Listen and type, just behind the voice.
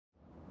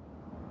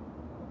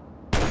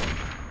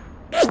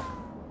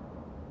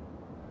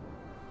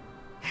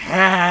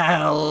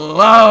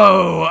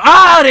Hello,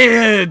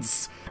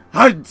 audience!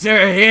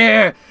 Hunter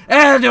here,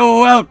 and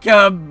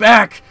welcome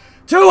back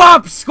to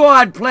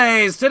OPsquad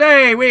Plays.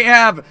 Today we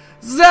have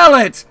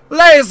Zealot,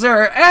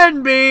 Laser,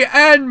 and me,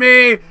 and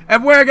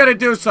we're gonna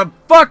do some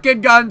fucking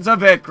Guns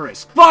of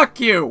Icarus. Fuck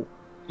you!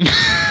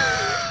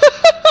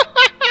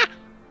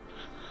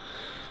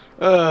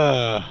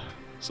 So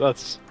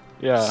that's,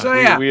 yeah. So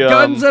yeah,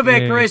 Guns of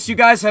Icarus, you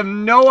guys have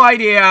no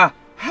idea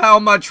how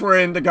much we're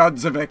into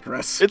Guns of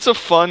Icarus. It's a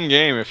fun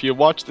game. If you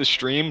watch the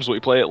streams,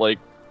 we play it like,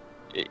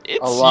 it's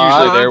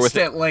usually there with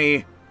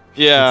constantly.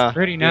 Yeah. It's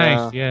pretty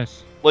nice,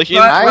 yes. Like in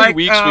 3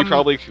 weeks, we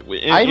probably,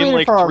 in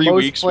like 3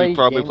 weeks, we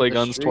probably play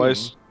Guns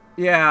twice.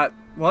 Yeah,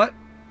 what?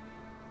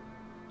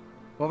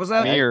 What was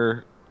that? Me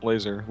or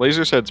Laser?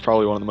 Laser said it's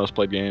probably one of the most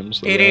played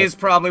games. It is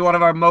probably one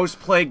of our most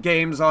played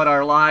games on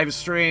our live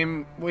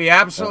stream.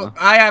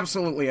 I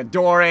absolutely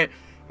adore it.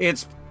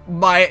 It's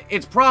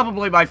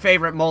probably my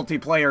favorite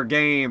multiplayer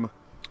game.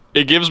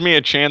 It gives me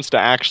a chance to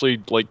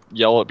actually like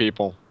yell at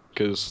people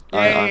because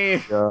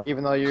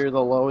even though you're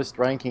the lowest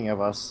ranking of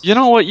us. You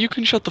know what? You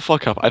can shut the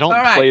fuck up. I don't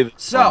play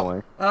this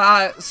normally.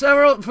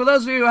 For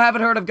those of you who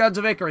haven't heard of Guns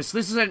of Icarus,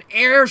 this is an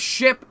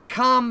airship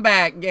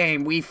combat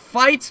game. We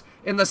fight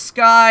in the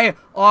sky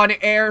on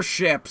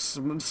airships,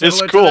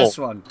 similar to this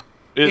one.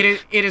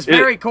 It is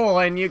very cool,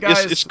 and you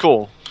guys. It's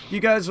cool. You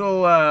guys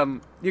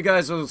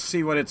will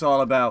see what it's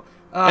all about.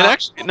 And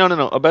actually,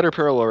 no. A better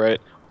parallel,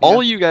 right?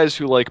 All you guys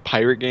who like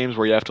pirate games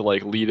where you have to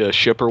like lead a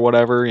ship or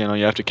whatever, you know,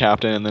 you have to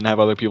captain and then have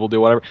other people do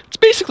whatever. It's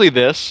basically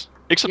this,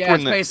 except we're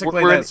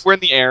in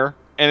the air,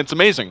 and it's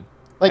amazing.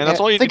 Like, and that's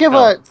all you think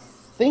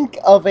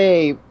of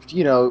a,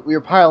 you know, you're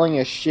piloting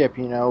a ship,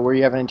 you know, where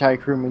you have an entire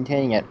crew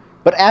maintaining it,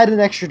 but add an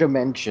extra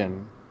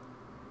dimension.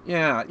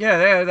 Yeah,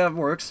 that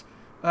works.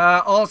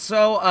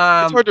 Also,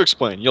 it's hard to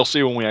explain. You'll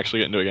see when we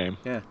actually get into a game.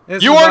 Yeah.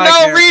 You are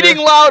now reading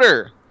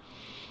louder!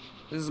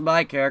 This is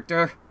my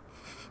character.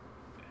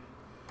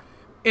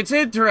 It's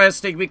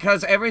interesting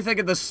because everything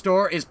in the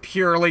store is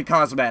purely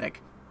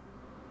cosmetic.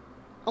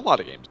 A lot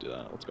of games do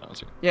that, let's be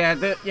honest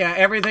here. Yeah,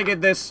 everything in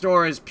this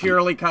store is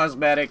purely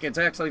cosmetic. It's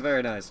actually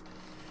very nice.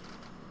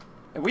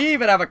 And we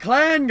even have a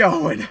clan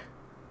going.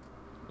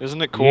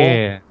 Isn't it cool?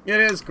 Yeah. It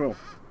is cool.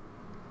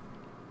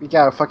 We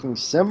got a fucking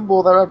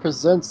symbol that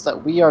represents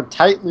that we are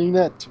tightly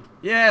knit.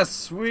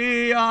 Yes,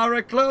 we are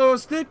a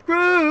close-knit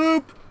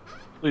group.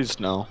 Please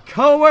no.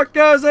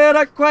 Co-workers and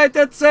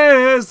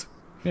acquaintances.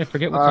 Yeah,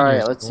 forget what's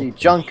Alright, let's see.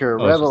 Junker,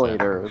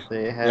 Revelator.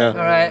 They have.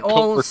 Alright,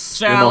 old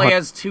Sally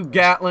has 2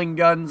 Gatling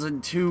guns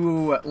and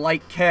 2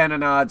 light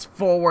cannonades,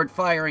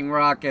 forward-firing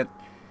rocket.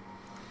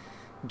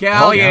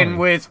 Galleon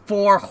with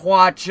 4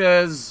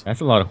 Hwachas. That's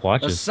a lot of A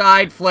Hwachas.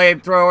 side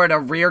flamethrower and a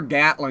rear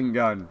Gatling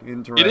gun.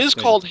 Interesting. It is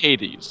called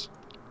Hades.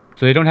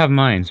 So they don't have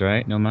mines,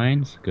 right? No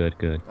mines? Good,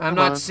 good. I'm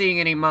not seeing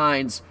any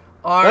mines.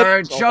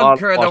 Our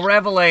Junker, the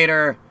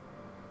Revelator,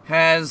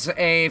 has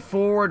a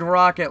forward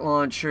rocket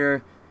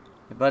launcher,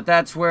 but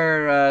that's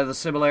where the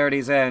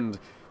similarities end.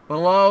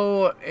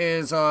 Below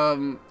is,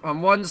 on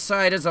one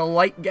side is a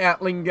light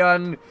Gatling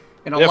gun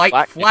and a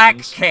light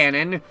flak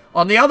cannon.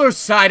 On the other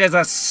side is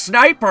a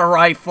sniper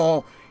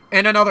rifle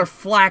and another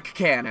flak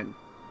cannon.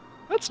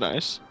 That's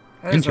nice.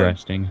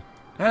 Interesting.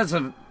 That's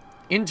a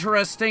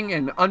interesting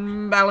and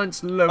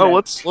unbalanced loadout. Oh,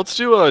 let's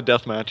do a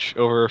deathmatch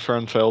over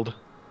Fernfeld.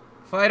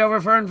 Fight over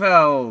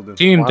Fernfeld.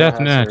 Team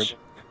deathmatch.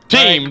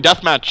 Team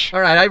deathmatch.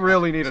 Alright, I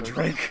really need a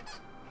drink.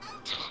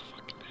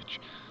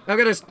 I'm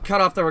gonna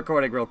cut off the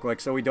recording real quick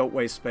so we don't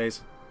waste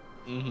space.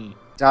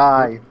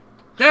 Die.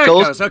 There it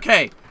goes,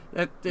 okay.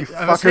 I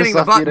was hitting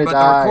the button, but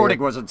the recording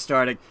wasn't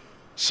starting.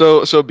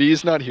 So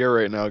B's not here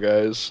right now,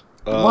 guys.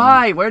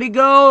 Why? Where'd he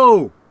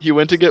go? He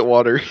went to get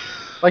water.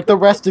 Like the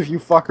rest of you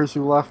fuckers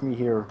who left me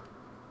here.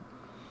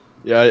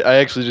 Yeah, I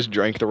actually just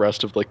drank the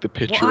rest of like the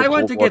pitcher of cold water. I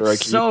went to get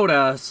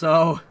soda,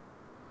 so...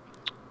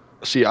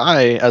 See,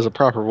 I, as a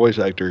proper voice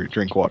actor,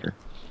 drink water.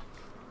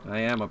 I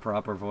am a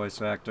proper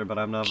voice actor, but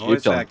I'm not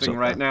voice acting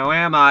right now,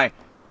 am I?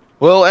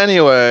 Well,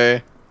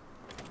 anyway...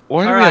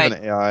 Why do we have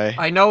an AI?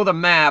 I know the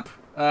map.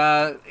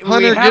 Hunter,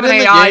 we have an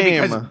AI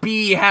because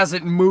B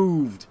hasn't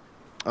moved.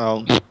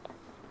 Oh.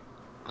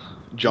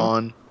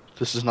 John,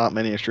 this is not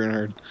Miniature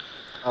Nerd.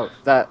 Oh,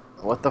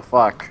 what the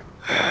fuck?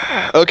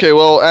 Okay,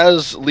 well,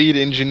 as lead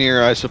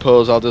engineer, I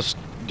suppose I'll just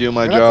do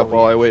my job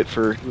while I wait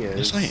for...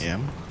 Yes, I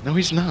am. No,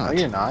 he's not. No,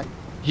 you're not.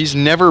 He's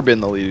never been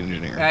the lead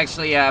engineer.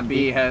 Actually, yeah,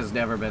 B has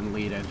never been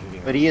lead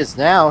engineer. But he is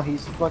now.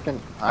 He's fucking...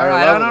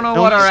 Alright, I don't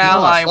know what our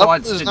ally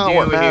wants to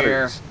do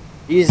here.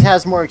 He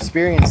has more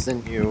experience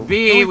than you.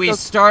 B, we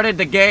started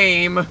the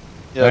game.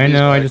 Yeah, I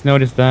know, I just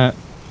noticed that.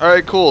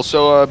 Alright, cool.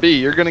 So, B,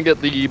 you're gonna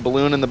get the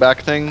balloon in the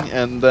back thing,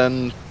 and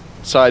then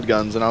side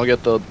guns, and I'll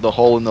get the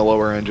hole in the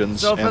lower engines.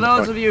 So for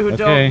those of you who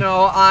don't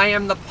know, I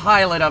am the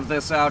pilot of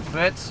this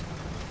outfit.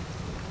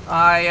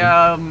 I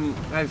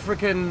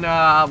freaking,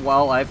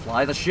 well, I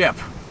fly the ship.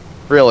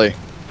 Really?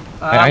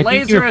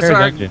 Laser is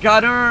our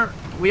gunner.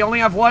 We only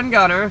have 1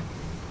 gunner.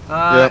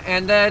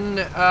 And then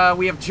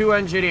we have 2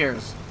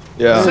 engineers.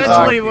 Yeah.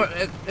 Essentially,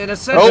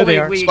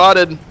 we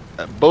spotted.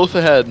 Both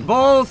ahead.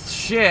 Both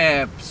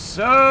ships.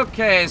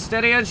 Okay,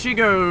 steady as she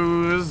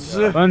goes.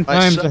 Fun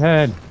times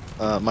ahead.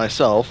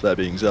 Myself, that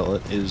being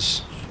Zealot,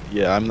 is...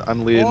 Yeah,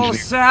 I'm lead engineer.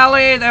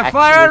 Sally, they're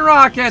firing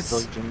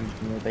rockets!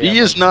 He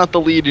is not the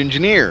lead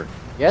engineer.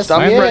 Yes,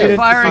 Stop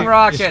firing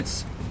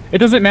rockets. It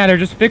doesn't matter,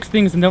 just fix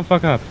things and don't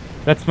fuck up.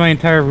 That's my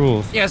entire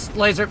rules. Yes,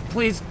 Laser,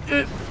 please.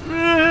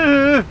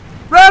 Ramming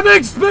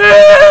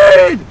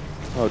speed!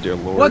 Oh dear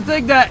lord. One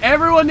thing that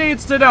everyone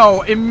needs to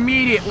know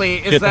immediately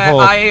is that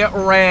I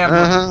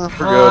ram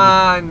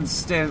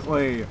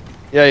constantly.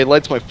 Yeah, he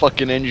lights my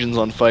fucking engines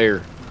on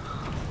fire.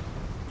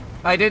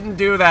 I didn't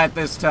do that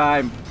this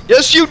time.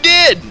 Yes, you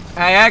did!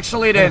 I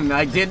actually didn't.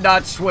 I did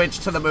not switch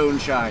to the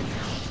moonshine.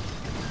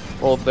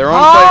 Well, they're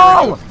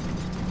on fire.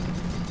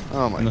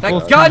 Oh my god. The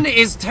gun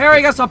is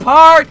tearing us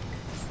apart!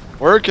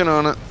 Working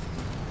on it.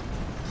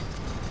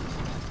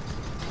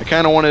 I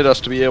kind of wanted us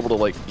to be able to,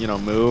 like, you know,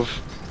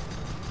 move.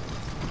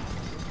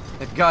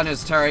 The gun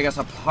is tearing us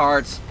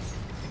apart.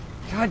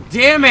 God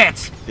damn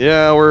it!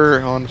 Yeah,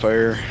 we're on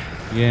fire.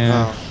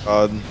 Yeah. Oh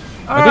god.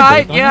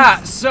 Alright,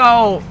 yeah,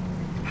 so...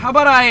 How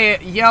about I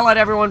yell at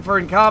everyone for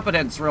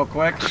incompetence real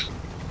quick?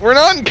 We're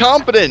not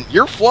incompetent!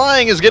 Your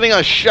flying is getting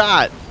us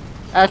shot!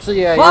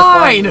 Actually, yeah,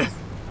 fine! you're fine.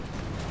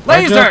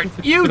 Laser,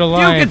 you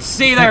can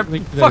see their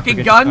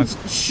fucking guns.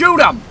 Shoot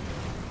them!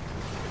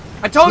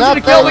 I told you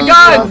to kill the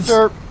guns!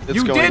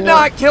 You did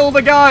not kill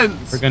the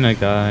guns! We're gonna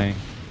die.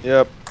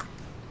 Yep.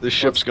 The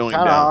ship's going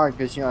down. It's kind of hard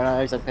because, you know, I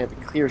always have to have a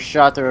clear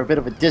shot. They're a bit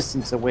of a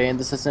distance away, and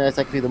this isn't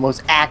exactly the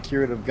most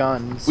accurate of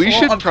guns. We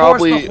should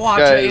probably, of course,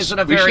 the Hwacha isn't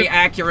a very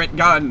accurate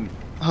gun.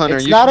 Hunter,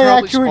 it's not an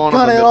accurate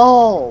gun at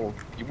all.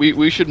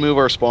 We should move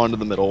our spawn to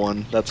the middle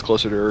one. That's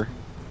closer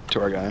to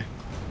our guy.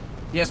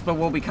 Yes, but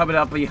we'll be coming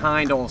up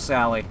behind old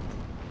Sally.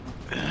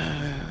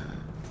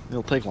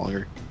 It'll take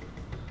longer.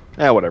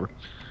 Whatever.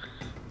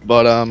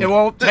 But it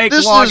won't take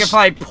long if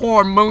I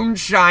pour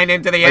moonshine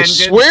into the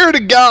engine. I swear to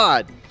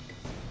God.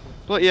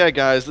 But yeah,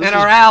 guys, and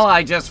our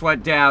ally just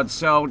went down,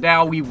 so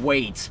now we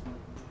wait.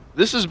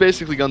 This is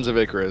basically Guns of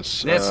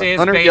Icarus. This is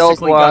Hunter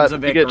basically Guns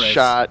of Icarus. You get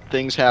shot,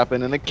 things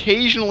happen, and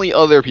occasionally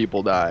other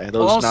people die.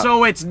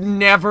 It's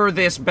never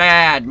this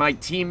bad. My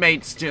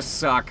teammates just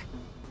suck.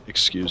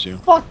 Excuse you.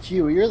 Fuck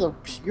you.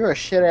 You're a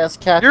shit ass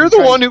captain. You're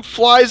the one who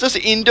flies us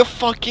into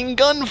fucking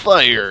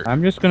gunfire.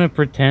 I'm just gonna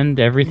pretend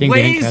everything.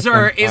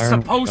 Laser is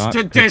supposed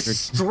to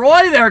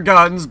destroy their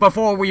guns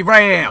before we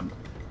ram.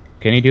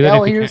 Can he do that?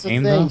 Well, here's the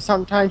thing. Though?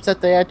 Sometimes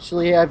that they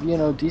actually have, you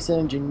know, decent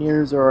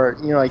engineers, or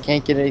I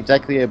can't get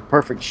exactly a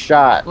perfect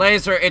shot.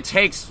 Laser, it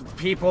takes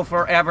people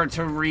forever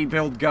to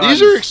rebuild guns.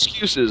 These are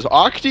excuses.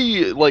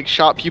 Octi like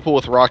shot people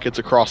with rockets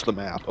across the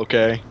map.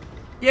 Okay.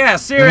 Yeah,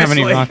 seriously. We don't have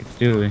any rockets,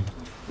 do we?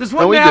 This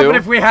wouldn't happen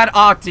if we had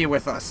Octi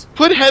with us.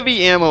 Put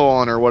heavy ammo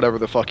on, or whatever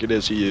the fuck it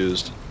is he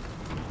used.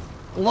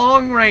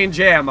 Long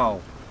range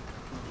ammo.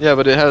 Yeah,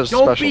 but it has a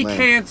special name. Don't be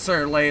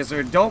cancer,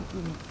 Laser. No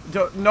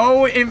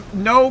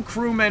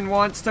crewman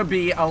wants to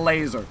be a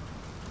laser.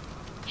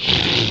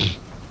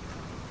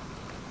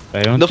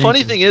 The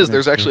funny thing is,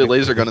 there's actually a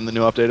laser gun in the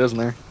new update, isn't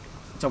there?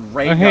 It's a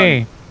ray gun.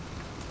 Hey.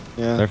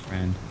 Yeah. Their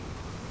friend.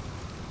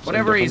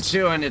 Whatever he's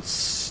doing, it's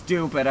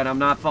stupid, and I'm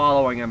not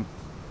following him.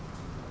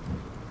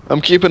 I'm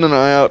keeping an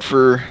eye out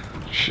for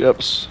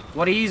ships.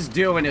 What he's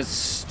doing is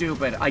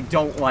stupid. I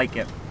don't like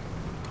it.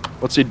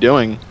 What's he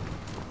doing?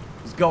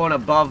 He's going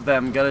above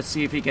them. Gotta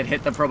see if he can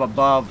hit them from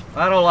above.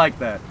 I don't like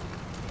that.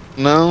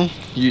 No?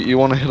 You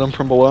want to hit them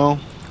from below?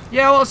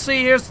 Yeah, well,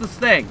 see, here's the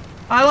thing.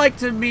 I like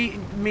to meet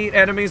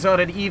enemies on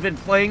an even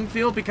playing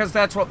field because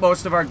that's what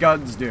most of our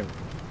guns do.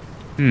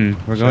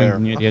 We're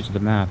going near the edge of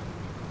the map.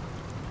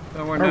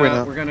 No, we're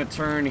not. We're gonna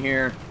turn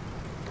here.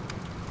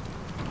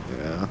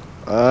 Yeah.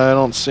 I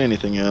don't see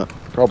anything yet.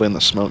 Probably in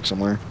the smoke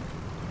somewhere.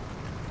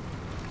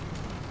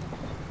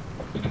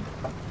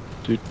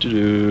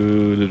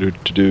 Laser,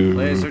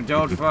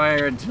 don't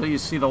fire until you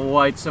see the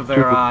whites of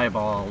their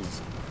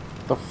eyeballs.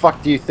 The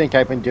fuck do you think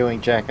I've been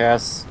doing,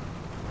 jackass?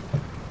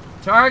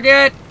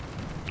 Target!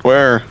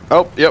 Where?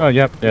 Oh, yep. Oh,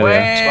 yep. There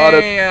Way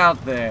Spotted.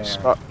 out there.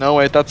 No,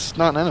 wait, that's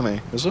not an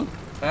enemy, is it? Is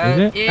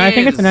it? I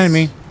think it's an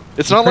enemy.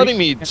 It's not letting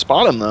me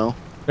spot him, though.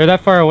 They're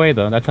that far away,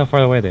 though. That's how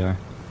far away they are.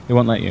 They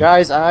won't let you.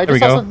 Guys, I just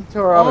saw something to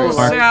our other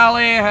side.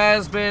 Sally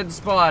has been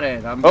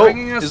spotted. I'm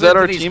bringing us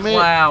into these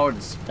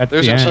clouds.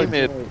 There's a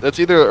teammate. That's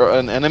either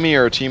an enemy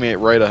or a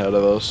teammate right ahead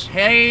of us.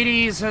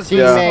 Hades has been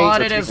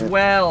spotted as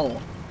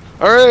well.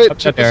 Alright,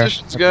 check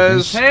positions,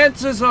 guys.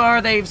 Chances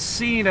are they've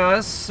seen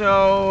us,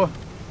 so...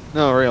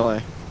 No,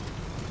 really.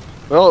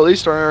 Well, at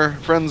least our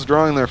friend's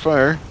drawing their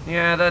fire.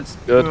 Yeah, that's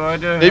good.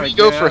 Maybe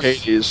go for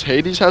Hades.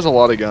 Hades has a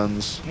lot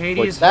is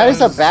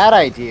a bad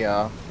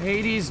idea.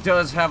 Hades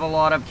does have a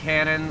lot of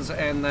cannons,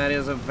 and that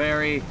is a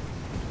very,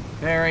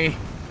 very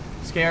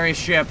scary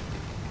ship.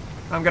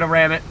 I'm gonna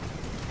ram it.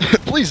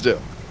 Please do.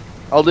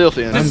 I'll deal with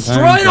the enemy.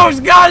 Destroy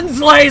those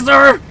guns,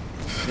 Laser!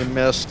 You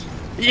missed.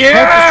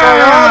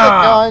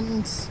 Yeah! All the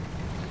guns.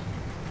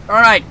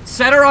 Alright,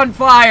 set her on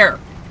fire.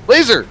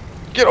 Laser,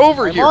 get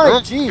over here.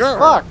 Jeez,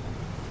 fuck.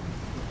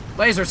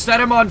 Laser, set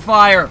him on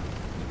fire.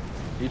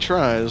 He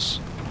tries.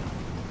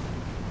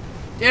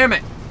 Damn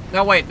it.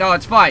 No, wait. No,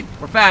 it's fine.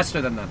 We're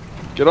faster than them.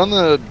 Get on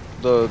the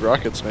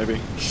rockets, maybe.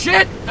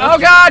 Shit! Oh,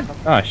 God!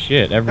 Oh,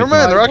 shit. Everything.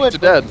 Never mind, the rockets are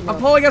dead. I'm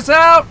pulling us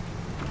out!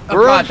 Oh,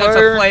 We're God, on that's a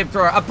fire.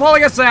 flamethrower. I'm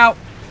pulling us out!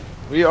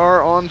 We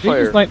are on Did you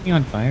fire. just light me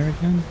on fire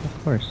again?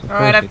 Of course.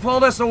 Alright, I've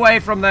pulled us away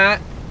from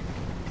that.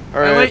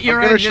 Alright, I lit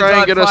your engines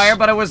on fire,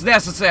 but it was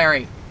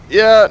necessary.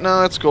 Yeah,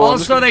 no, that's cool.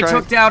 Also, they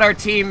took down our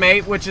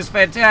teammate, which is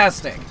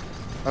fantastic.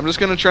 I'm just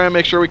gonna try and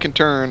make sure we can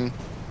turn.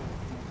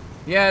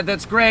 Yeah,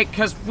 that's great,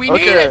 because we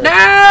need it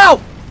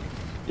now!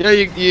 Yeah,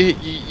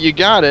 you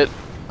got it.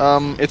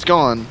 It's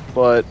gone,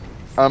 but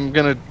I'm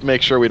gonna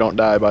make sure we don't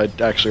die by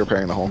actually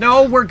repairing the hole.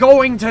 No, we're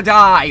going to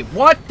die.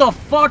 What the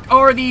fuck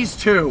are these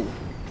two?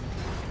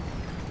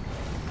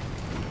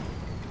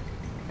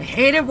 I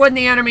hate it when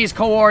the enemies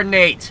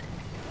coordinate.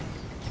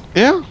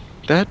 Yeah,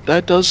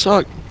 that does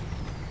suck.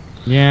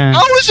 Yeah. How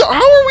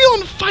are we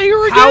on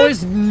fire again? How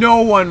is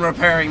no one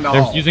repairing the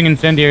They're hull? using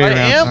incendiary rounds.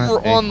 I am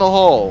aren't they? on the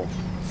hull.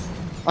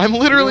 I'm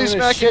literally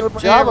smacking a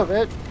job of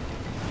it.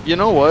 You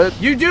know what?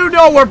 You do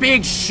know we're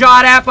being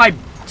shot at by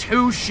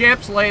 2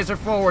 ships, laser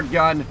forward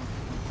gun.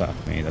 Fuck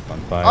me, that's on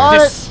fire.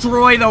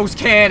 Destroy those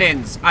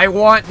cannons. I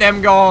want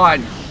them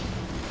gone.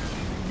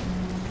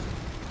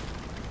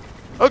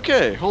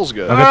 Okay, hull's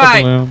good. I'll get the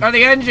Alright, balloon. are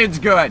the engines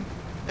good?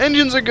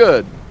 Engines are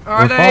good.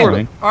 Are We're they?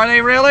 following. Are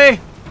they really?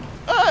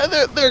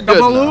 They're good. The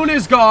balloon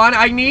is gone.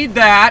 I need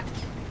that.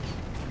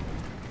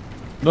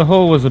 The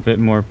hull was a bit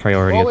more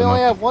priority Well, at we the only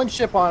moment. have one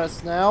ship on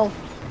us now.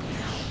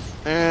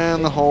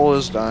 And the hull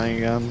is dying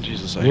again.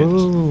 Jesus, I hate this.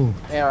 Whoa.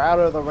 They are out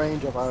of the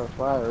range of our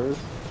fires.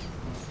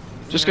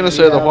 Just gonna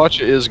say the Yeah.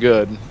 watch is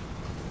good.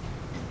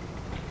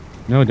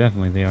 No,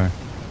 definitely they are.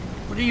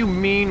 What do you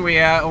mean we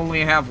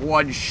only have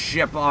one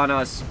ship on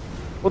us?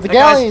 Well, the The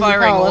guy's galleons are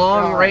firing kinda left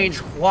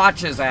long-range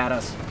watches at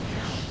us.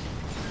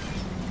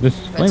 This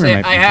That's flamer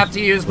it. might I be have just-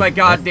 to use my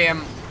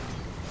goddamn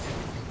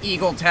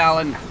eagle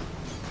talon.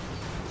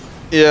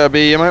 Yeah,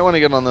 B, you might want to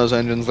get on those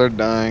engines. They're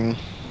dying.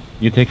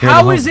 You take care of the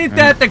How hull, is it right?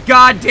 that the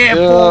goddamn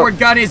Yeah. forward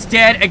gun is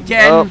dead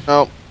again? Oh,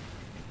 no.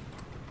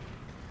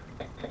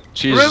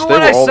 Jesus, Remember they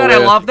when were I all the said I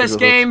way love up this because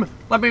game?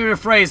 Let me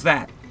rephrase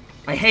that.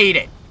 I hate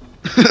it.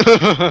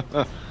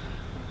 of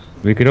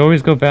We could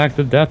always go back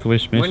to Death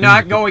Wish mission. We're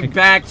not going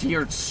back to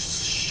your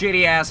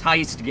shitty-ass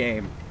heist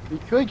game. We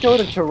could go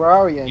to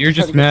Terraria. And You're try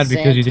just to get mad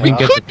because you Santa. didn't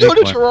We get could the go to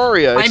big one.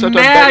 Terraria. I'm except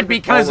mad better than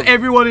because all of them.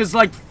 everyone is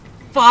like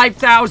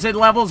 5,000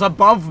 levels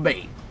above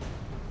me.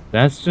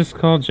 That's just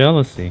called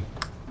jealousy.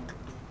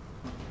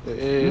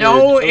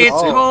 No, it's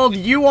Oh. called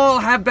you all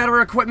have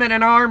better equipment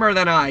and armor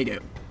than I do.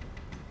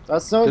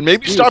 That's no Then maybe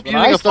excuse. stop When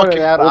using I a started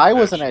fucking out, I goldfish.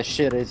 wasn't as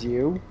shit as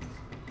you.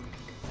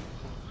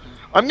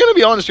 I'm gonna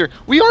be honest here.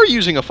 We are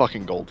using a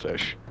fucking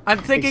goldfish. I'm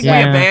thinking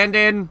Yeah. we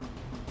abandon.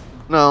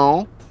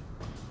 No.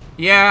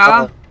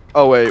 Yeah,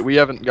 Oh wait, we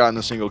haven't gotten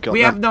a single kill. we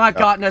No. have not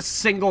gotten a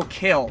single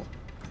kill.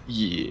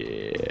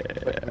 Yeah.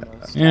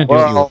 Yeah,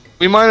 Well,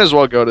 we might as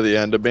well go to the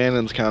end.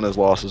 Abandons count as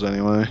losses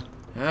anyway.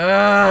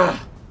 Ugh.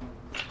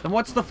 Then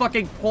what's the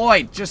fucking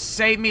point? Just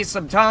save me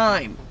some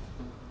time.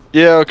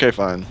 Yeah. Okay.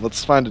 Fine.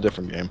 Let's find a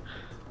different game.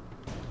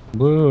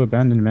 Woo,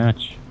 abandoned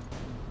match.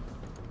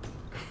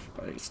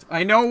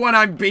 I know when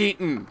I'm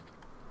beaten.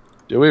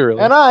 Do we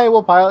really? And I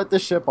will pilot the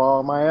ship all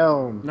on my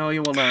own. No,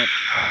 you will not.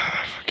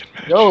 Fucking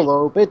match.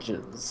 YOLO,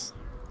 bitches.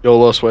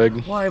 YOLO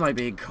swag. Why am I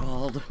being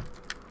called?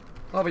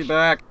 I'll be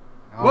back.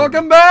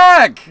 Welcome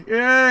back!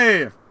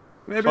 Yay!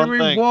 Maybe Fun we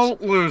things.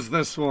 won't lose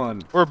this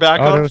one. We're back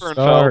Auto on Fernfeld.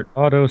 start,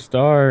 auto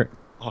start.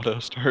 Auto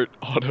start.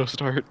 Auto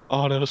start.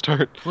 Auto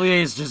start.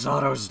 Please just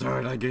auto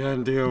start. I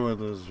can't deal with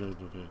this.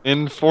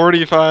 In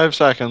 45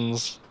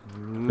 seconds.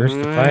 First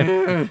to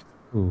 5.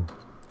 Ooh.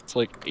 It's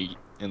like 8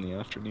 in the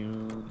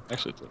afternoon.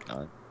 Actually, it's like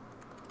 9.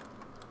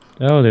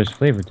 Oh, there's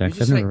flavor You text. I've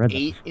just never like read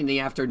 8 in the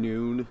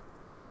afternoon.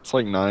 It's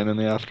like 9 in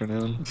the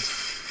afternoon.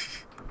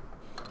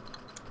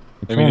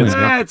 that. I mean, it's not-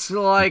 That's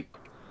like...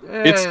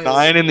 It's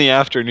 9 in the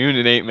afternoon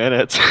in 8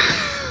 minutes.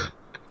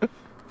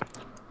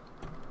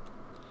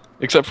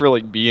 Except for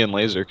like B and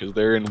Laser, because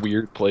they're in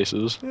weird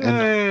places.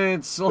 And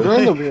It's You're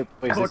in the like weird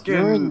places. fucking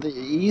You're in the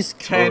East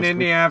Coast. 10 in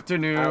the Let's get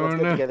afternoon.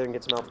 together and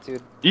get some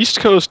altitude. East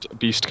Coast,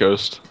 Beast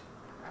Coast.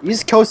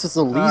 East Coast is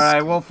the least.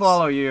 Alright, we'll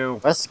follow you.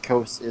 West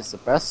Coast is the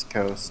best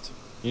coast.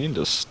 You need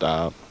to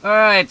stop.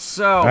 Alright,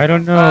 so... I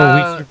don't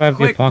know. We survived the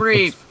quick apocalypse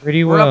brief.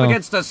 pretty We're well. up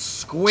against a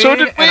squid So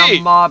did and a we.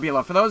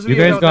 mobula. For those of You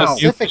you, guys who got don't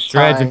know. Pacific nuked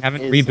strides and time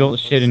haven't is rebuilt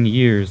almost- shit in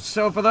years.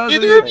 So for those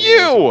Neither of of you...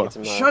 you!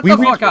 Shut We the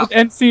fuck up.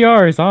 rebuilt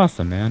NCR is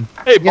awesome, man.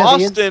 Hey, the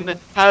Boston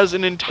has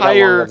an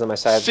entire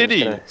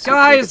city.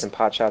 Guys,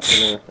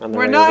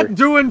 We're not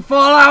doing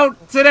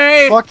Fallout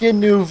today. Fucking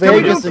New Can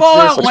we do Vegas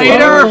Fallout exists.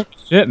 later?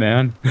 Shit,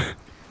 man.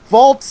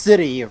 Vault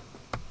City.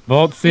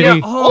 Vault City. Yeah,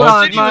 hold Vault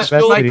on. City My, is the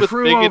best my city.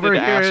 crew bigoted over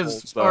here is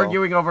assholes, though.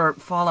 arguing over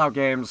Fallout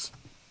games.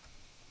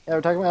 Yeah,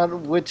 we're talking about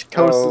which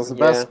coast Oh, is the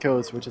yeah. best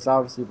coast, which is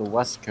obviously the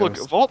West Look,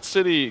 Coast. Vault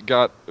City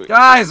got.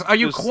 Guys, are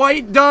you Just-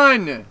 quite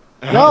done?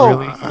 No,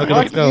 Really? Okay, fuck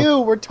let's go. you.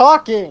 We're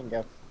talking.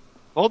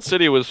 Vault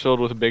City was filled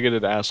with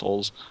bigoted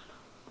assholes.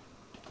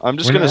 I'm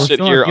just gonna sit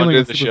here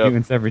under the ship.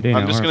 I'm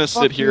just gonna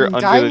sit here under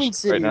the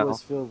ship right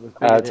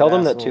now. Tell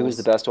them that 2 is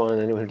the best one,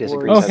 and anyone who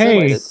disagrees. Oh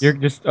hey, you're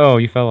just. Oh,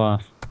 you fell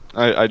off.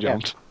 I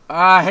jumped.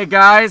 Hey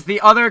guys,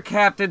 the other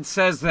captain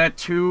says that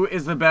 2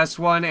 is the best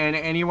one, and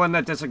anyone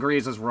that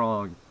disagrees is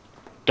wrong.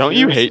 Don't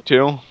you hate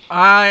 2?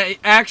 I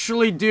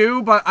actually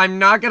do, but I'm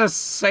not gonna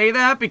say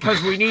that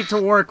because we need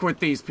to work with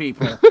these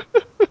people.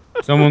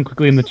 Someone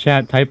quickly in the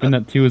chat type in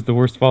that 2 is the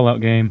worst Fallout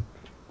game.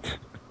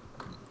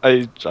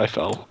 I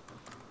fell.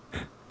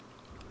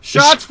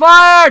 Shots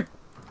fired!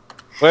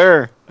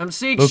 Where? I'm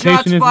seeing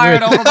shots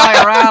fired over by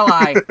our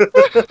ally.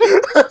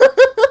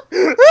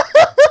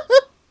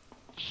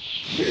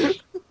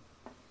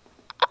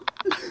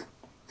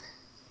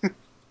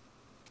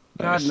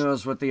 God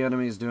knows what the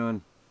enemy's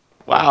doing.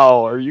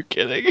 Wow, are you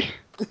kidding?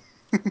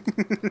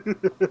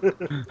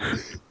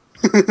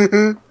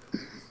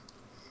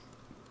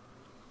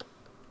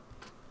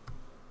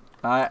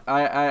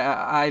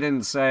 I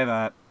didn't say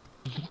that.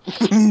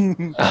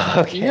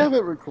 Okay. You have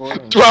it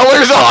recording.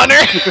 Dweller's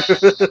Honor!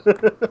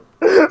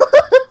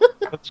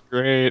 That's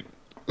great.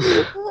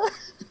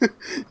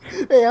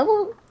 Hey,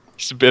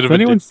 Does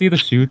anyone see the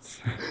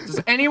shoots?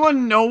 Does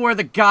anyone know where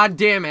the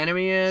goddamn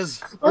enemy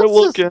is? We're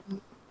looking.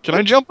 Can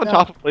I jump on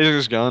top of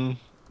Laser's gun?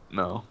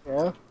 No.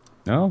 Yeah.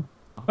 No?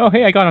 Oh,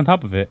 hey, I got on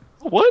top of it.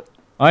 What?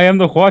 I am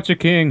the Watcher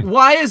King.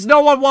 Why is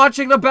no one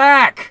watching the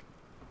back?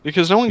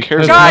 Because no one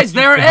cares. Guys,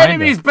 there are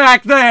enemies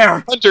back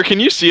there! Hunter, can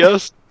you see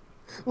us?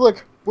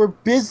 Look, we're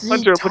busy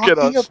Hunter, talking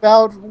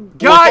about...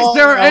 Guys,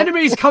 there are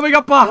enemies coming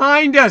up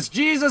behind us!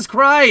 Jesus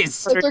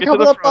Christ! They're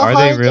coming up behind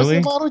Are they really?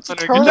 us.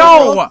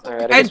 No!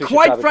 And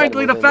quite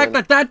frankly, the fact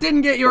that that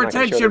didn't get your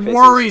attention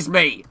worries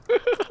me.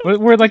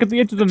 We're like at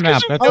the edge of the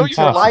map. That's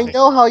impossible. I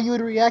know how you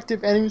would react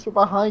if enemies were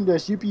behind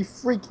us. You'd be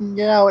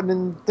freaking out, and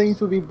then things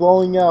would be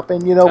blowing up,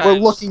 and, you know, we're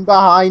looking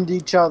behind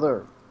each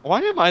other. Why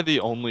am I the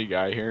only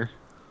guy here?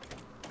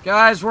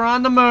 Guys, we're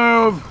on the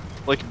move.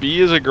 Like,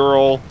 B is a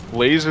girl,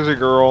 Laser's a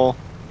girl.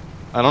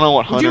 I don't know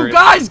what Hunter is. You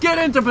guys get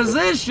into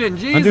position!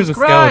 Jesus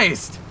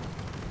Christ!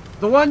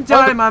 The one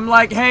time I'm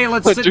like, hey,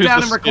 let's sit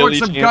down and record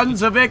some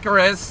Guns of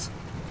Icarus.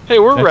 Hey,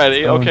 we're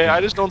ready. Okay,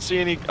 I just don't see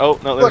any... Oh,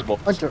 no, there's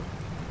bullets. Hunter.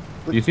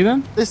 Do you see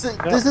them? This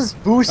is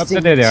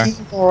boosting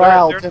team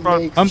morale to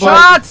make...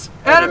 Shots!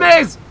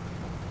 Enemies!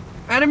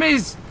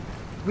 Enemies!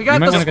 We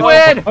got the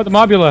squid! Oh, the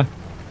Mobula!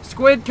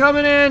 Squid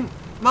coming in!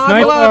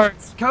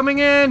 Mobula coming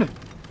in!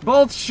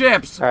 Both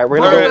ships! Alright, we're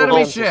gonna go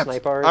enemy ships.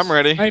 I'm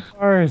ready.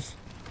 Snipers!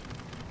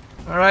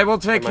 Alright, we'll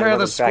take care of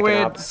the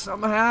squid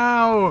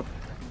somehow.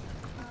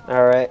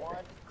 Alright.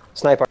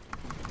 Sniper.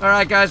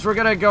 Alright, guys, we're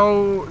gonna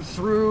go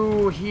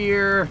through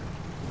here.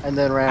 And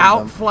then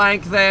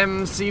outflank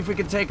them, see if we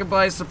can take them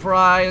by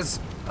surprise.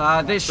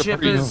 This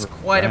ship is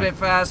quite a bit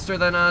faster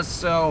than us,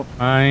 so...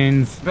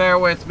 Mines. Bear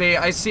with me.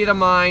 I see the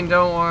mine,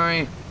 don't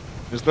worry.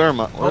 Is there a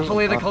mine?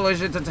 Hopefully the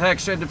collision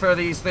detection for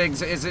these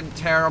things isn't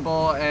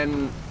terrible,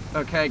 and...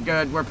 Okay,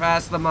 good. We're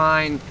past the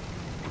mine.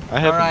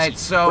 Alright,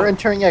 so... We're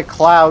entering a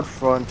cloud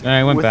front.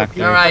 I went back.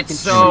 Alright,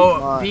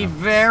 so be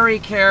very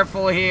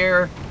careful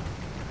here.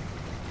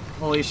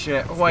 Holy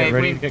shit. Wait,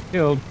 ready to get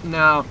killed.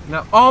 No.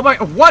 Oh my...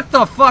 What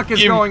the fuck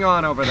is going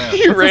on over there?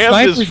 He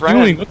rammed his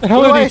friend. What the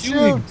hell are they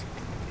doing?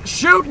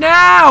 Shoot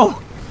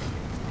now!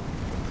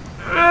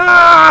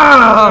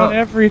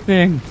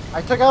 Everything.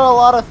 I took out a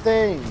lot of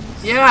things.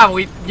 Yeah,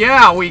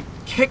 we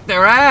kicked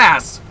their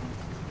ass.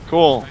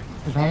 Cool.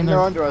 And they're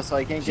under us, so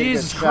I can't get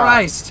Jesus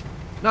Christ.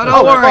 No,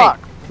 don't worry. Fuck.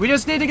 We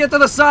just need to get to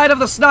the side of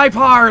the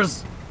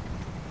snipers.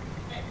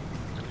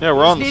 Yeah,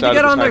 we're on the side of the snipers. Need to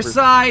get on their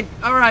side.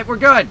 Alright, we're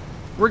good.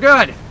 We're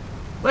good.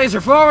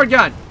 Laser, forward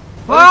gun.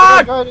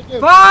 Forward!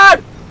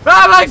 Forward!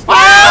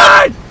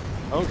 Forward!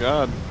 Oh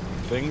god.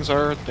 Things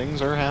are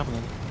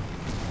happening.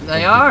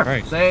 They are.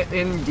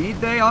 Indeed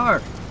they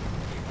are.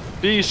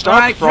 B,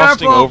 stop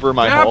frosting over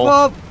my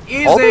hull.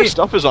 Easy. All their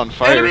stuff is on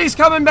fire. Enemies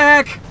coming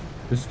back.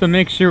 This is to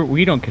make sure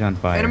we don't get on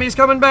fire. Enemies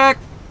coming back.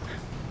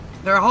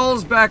 Their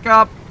hull's back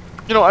up.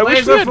 You know, I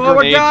wish we had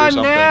grenades or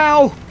something.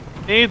 Now.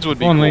 Grenades would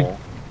be cool.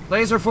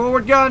 Laser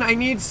forward gun. I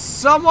need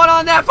someone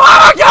on that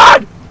forward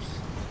gun.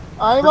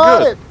 I'm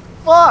on it.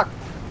 Fuck.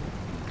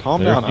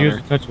 Calm down,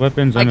 Hunter. Touch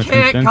weapons I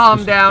can't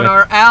calm down.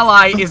 Our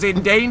ally is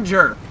in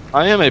danger.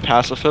 I am a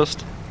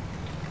pacifist.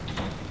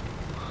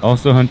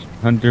 Also,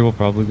 Hunter will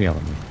probably yell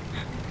at me.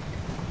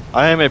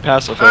 I am a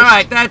pacifist.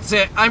 Alright, that's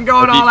it. I'm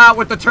going all out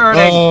with the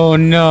turning. Oh,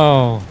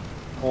 no.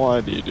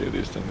 Why do you do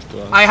these things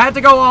to us? I had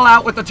to go all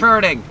out with the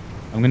turning.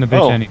 I'm gonna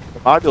bitch any. The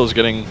module's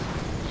getting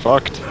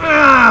fucked.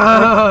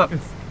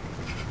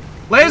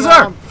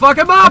 Laser! Fuck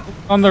him up!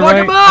 On the fuck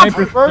right. Him up!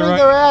 I'm burning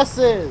their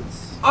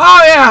asses.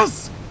 Oh,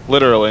 yes!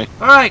 Literally.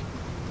 Alright.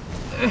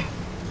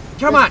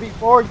 Come on.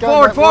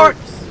 Forward.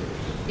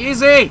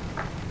 Easy.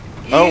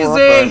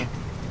 Easy.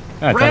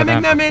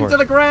 Ramming them into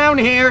the ground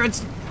here.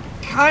 It's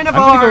kind of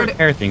hard. I'm gonna go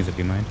repair things if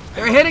you mind.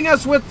 They're hitting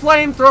us with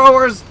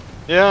flamethrowers.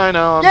 Yeah, I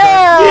know.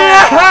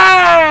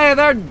 Yeah!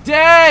 They're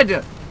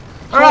dead.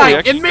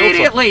 Alright,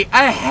 immediately!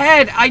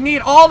 Ahead! I need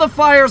all the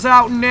fires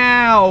out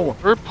now!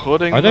 We're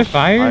putting... Are there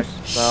fires?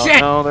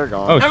 Shit! No, they're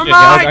gone. Oh, Never shit.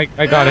 mind!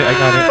 Yeah, I got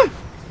it.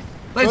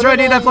 Laser, I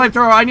need that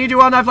flamethrower. I need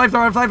you on that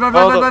flamethrower. The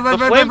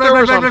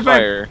flamethrower's on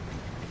fire.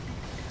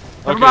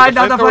 Never mind,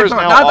 not the flamethrower.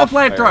 Not the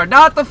flamethrower.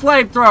 Not the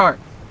flamethrower.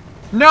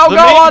 No The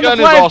go main on the gun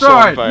is also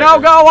on flamethrower. fire. No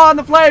go on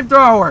the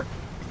flamethrower.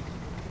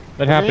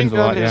 That happens a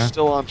lot, is yeah.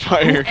 still on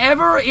fire.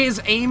 Whoever is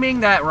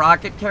aiming that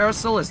rocket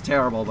carousel is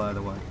terrible, by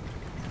the way.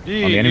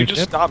 You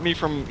just stopped me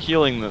from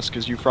healing this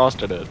because you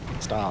frosted it.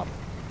 Stop.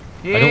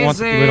 I don't want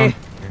to do it on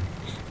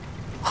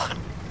fire.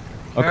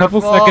 A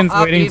couple Careful. seconds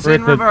waiting for it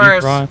to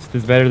reverse. defrost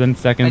is better than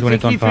seconds when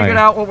it's on I think he fire. figured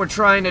out what we're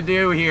trying to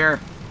do here.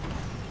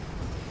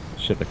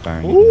 Shit, they're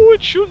firing. Ooh,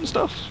 it's shooting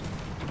stuff.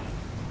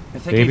 I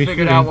think he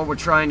figured out what we're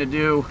trying to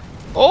do.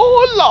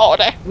 Oh, Lord.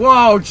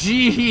 Whoa,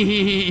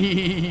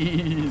 jeez.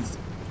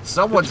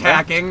 Someone's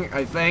hacking,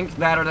 I think.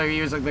 That or they're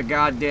using the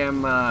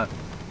goddamn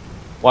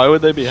Why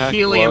would they be hacking?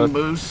 helium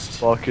boost.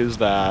 Fuck is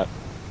that?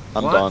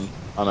 I'm done.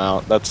 I'm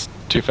out. That's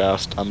too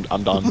fast. I'm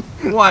done.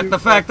 What? The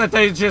fact that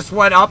they just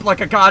went up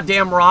like a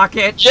goddamn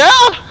rocket? Yeah!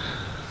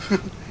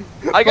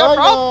 I got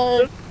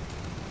problems.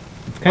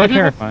 It's kind of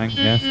terrifying,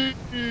 yes.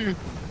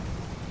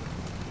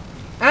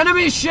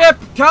 Enemy ship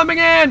coming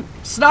in!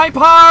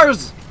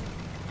 Snipers!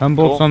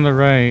 Humboldt's on the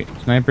right.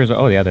 Snipers.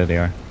 Oh, yeah, there they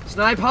are.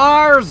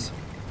 Snipers!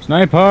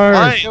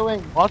 Snipers!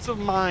 Lots of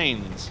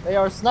mines. They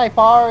are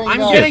snipering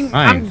us.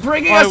 I'm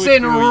bringing us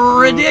in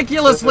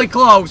ridiculously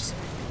close.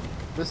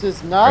 This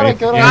is not a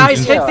good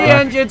Guys, idea. hit the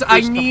engines.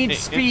 I need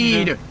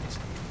speed.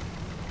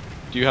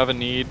 Do you have a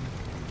need?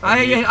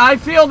 I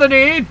feel the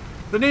need.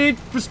 The need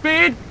for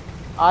speed.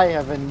 I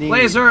have a need.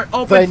 Laser,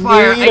 open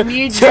fire. I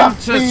need you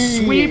to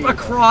sweep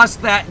across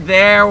that.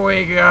 There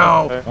we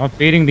go. I'm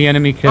feeding the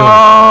enemy killer.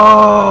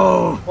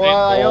 Oh!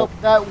 Well, I hope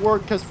that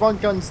worked because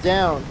front gun's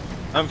down.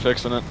 I'm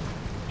fixing it.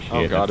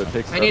 Oh god, it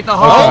takes. I need the The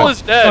hull. hull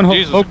is dead.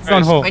 Jesus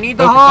Christ. I need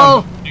the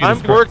hull.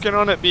 I'm working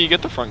on it. B,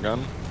 get the front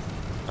gun.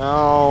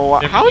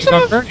 Oh, how is it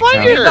on fire?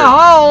 I need the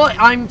hull.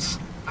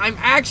 I'm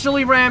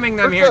actually ramming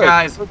them here,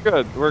 guys. We're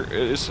good.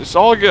 It's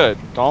all good.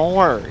 Don't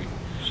worry.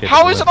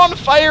 How is it on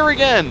fire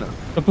again?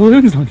 The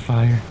balloon's on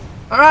fire.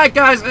 All right,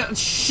 guys.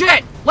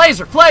 Shit!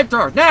 Laser,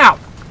 flamethrower, now!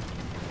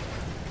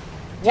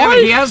 Damn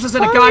it, he has us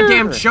in a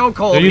goddamn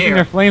chokehold They're here. using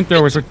their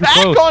flamethrowers. We're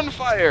too close. On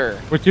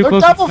fire. We're too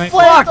close to snipe.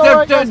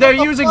 Fuck! They're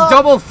using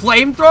double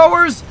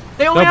flamethrowers.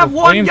 They only have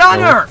one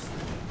gunner.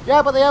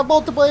 Yeah, but they have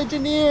multiple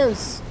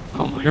engineers.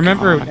 Oh my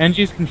Remember, God.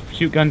 NGs can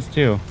shoot guns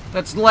too.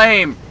 That's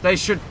lame. They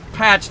should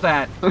patch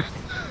that.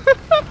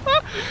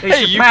 They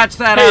Hey, should patch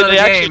that out of the they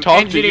actually game.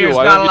 talked to you. Engineers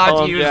Why not don't you allowed tell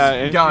to them, use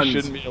yeah, guns. you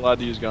shouldn't be allowed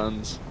to use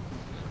guns.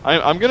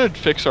 I'm gonna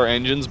fix our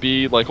engines.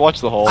 Be like,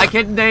 watch the hull. I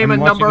can name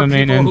I'm a number of watching the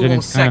main people who engine, will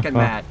it's kinda second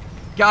fun. that.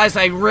 Guys,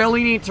 I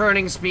really need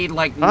turning speed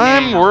like now.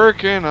 I'm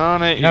working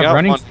on it. You have got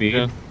running one speed.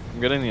 engine.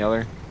 I'm getting the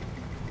other.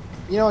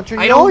 You know, Trini,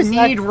 I don't always need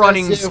act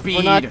running as if speed.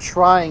 We're not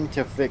trying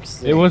to fix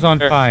things. It was on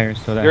fire,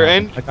 so that Your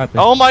happened. I got this.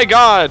 Oh my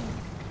God.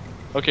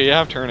 Okay, you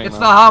have turning. It's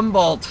though. the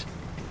Humboldt.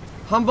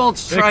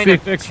 Humboldt's trying to...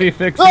 Fixie.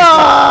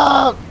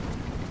 Ah!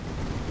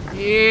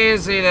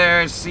 Easy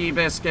there,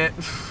 Seabiscuit.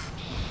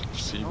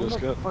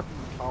 Seabiscuit.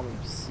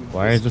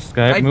 Why is the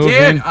Skype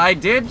moving? I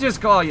did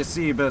just call you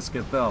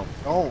Seabiscuit, though.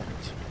 Don't.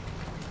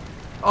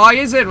 Oh,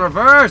 he's in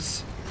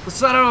reverse. The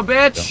son of a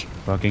bitch.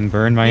 Don't fucking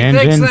burn my He thinks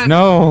engines. that-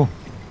 No.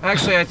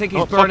 Actually, I think he's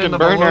Don't burning fucking the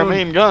burn balloon. our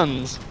main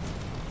guns.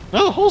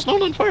 No, the hull's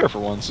not on fire for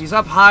once. He's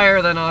up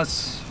higher than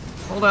us.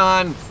 Hold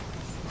on.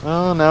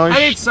 Oh, now he's... I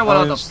need someone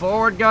on the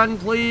forward gun,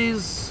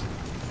 please.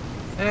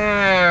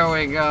 There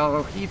we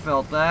go. He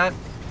felt that.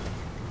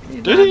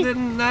 Did he?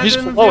 That He's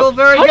didn't float. feel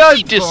very How good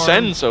did he for him.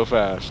 descend so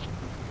fast?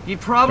 He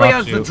probably Drop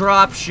has the shoot.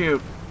 drop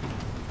shoot.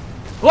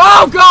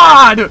 Oh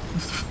God!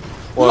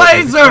 What?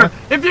 Laser!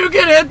 If you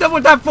can hit them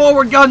with that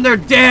forward gun, they're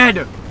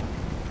dead.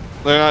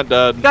 They're not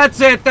dead. That's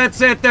it.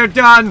 They're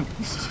done.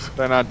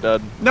 They're not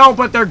dead. No,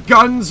 but their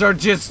guns are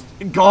just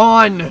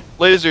gone.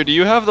 Laser, do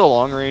you have the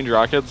long-range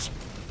rockets?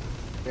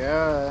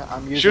 Yeah,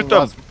 I'm using Shoot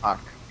them. Rosbach.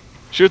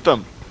 Shoot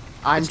them.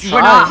 I'm We're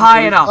trying not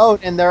high to enough. reload,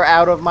 and they're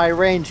out of my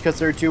range because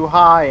they're too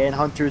high and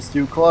Hunter's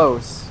too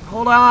close.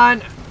 Hold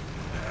on.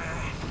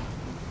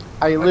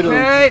 I literally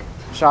Okay,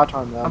 shot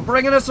on I'm them.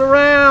 bringing us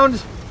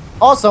around.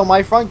 Also,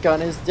 my front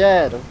gun is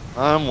dead.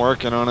 I'm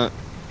working on it.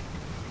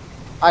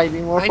 I'd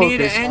be more I need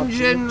focused on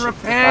engine the-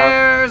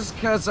 repairs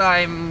because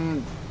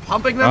I'm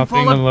pumping them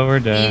Dropping full the lower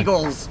of deck.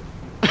 eagles.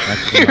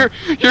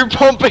 You're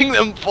pumping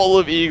them full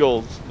of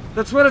eagles.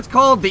 That's what it's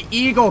called, the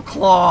Eagle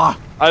Claw.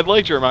 I'd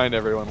like to remind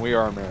everyone, we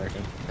are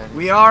American.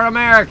 We are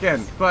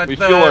American, but We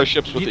fuel our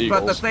ships with But the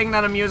eagles. thing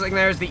that I'm using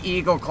there is the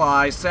Eagle Claw.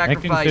 I I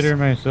sacrifice consider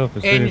myself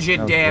a citizen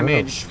engine of the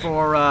damage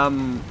for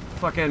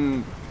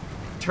fucking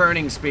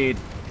turning speed.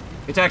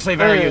 It's actually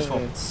very useful.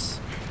 It's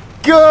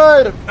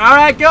good. All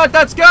right, good.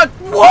 That's good.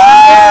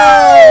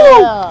 Whoa!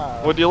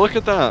 Yeah. Would you look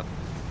at that?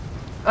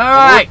 All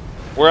right.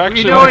 We're We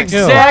actually... know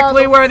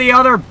exactly where the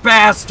other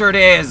bastard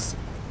is.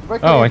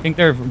 Oh, I think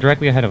they're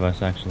directly ahead of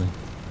us, actually.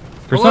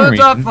 For some Balloons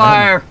reason. on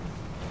fire.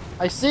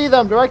 I see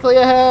them directly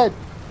ahead.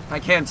 I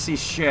can't see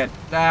shit.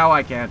 Now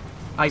I can.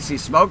 I see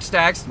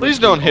smokestacks. Please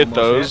don't hit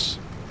those.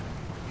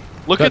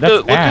 Look at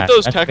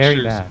those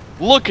textures.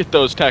 Look at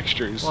those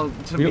textures. Well,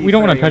 we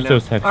don't want to touch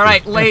those textures. All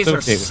right,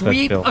 laser,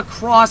 sweep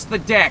across the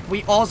deck.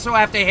 We also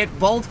have to hit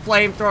both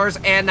flamethrowers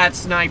and that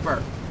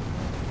sniper.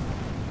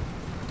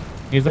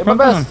 Is the front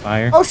one on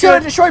fire? Oh shit! I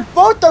destroyed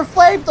both their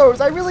flamethrowers.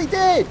 I really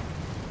did.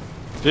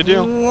 Did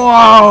you?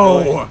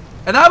 Whoa!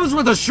 And that was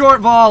with a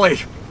short volley.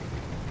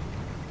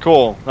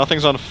 Cool.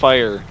 Nothing's on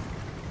fire.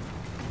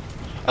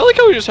 I like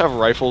how we just have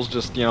rifles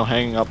just, you know,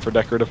 hanging up for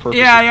decorative purposes.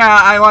 Yeah,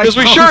 I like those.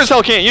 Because we sure as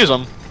hell can't use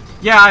them.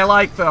 Yeah, I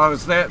like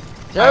those. I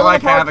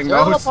like having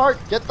those.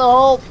 Get the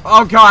hole.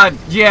 Oh god,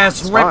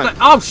 yes. Rip the.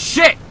 Oh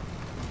shit!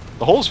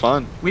 The hole's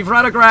fine. We've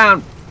run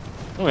aground.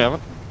 No, we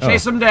haven't.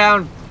 Chase them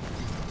down.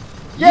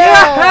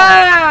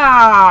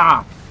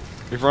 Yeah!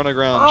 We've run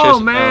aground. Oh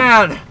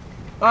man.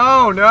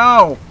 Oh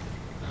no.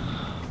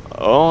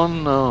 Oh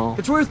no.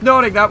 It's worth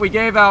noting that we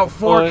gave out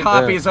 4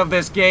 copies of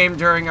this game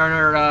during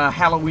our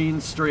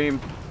Halloween stream.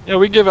 Yeah,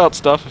 we give out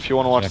stuff if you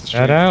want to watch the stream.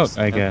 Check that out,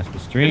 I guess. The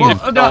stream.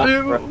 Well,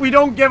 no, we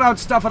don't give out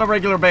stuff on a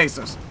regular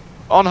basis.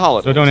 On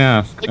holidays. So don't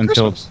ask like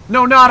until. Christmas.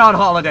 No, not on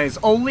holidays.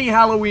 Only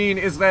Halloween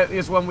is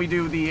when we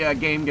do the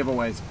game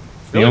giveaways.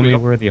 The only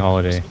worthy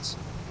holiday.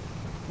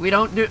 We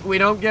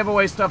don't give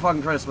away stuff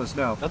on Christmas.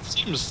 No. That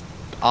seems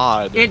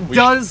odd. It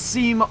does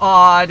seem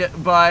odd,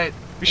 but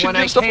we should when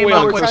give I stuff came away up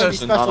on with Christmas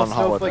this, and not on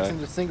snowflakes holiday. and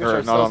distinguish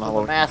Or not on ourselves from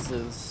the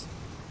masses.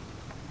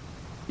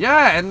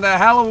 yeah, and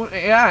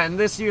and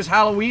this year's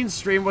Halloween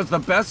stream was the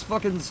best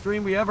fucking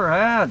stream we ever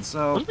had.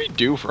 So. What did we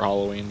do for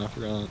Halloween? I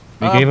forgot.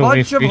 A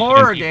bunch of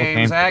horror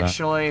games,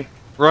 actually.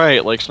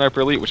 Right, like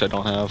Sniper Elite, which I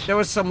don't have. There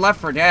was some Left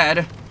 4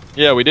 Dead.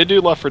 Yeah, we did do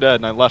Left 4 Dead,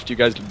 and I left you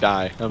guys to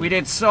die. We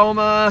did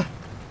Soma.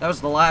 That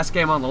was the last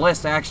game on the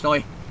list,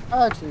 actually.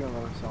 I actually don't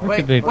know Soma.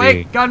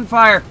 Wait,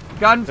 gunfire!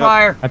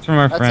 Gunfire! Yep. That's from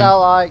our friend. That's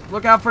ally.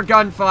 Look out for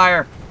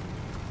gunfire.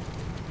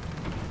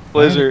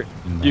 Blizzard,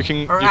 you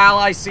can... Our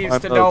ally seems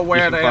to know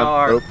where they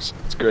are. Ropes.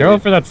 It's great. Careful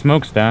for that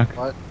smokestack.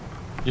 What?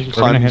 You can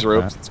climb these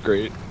ropes. It's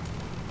great.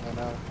 I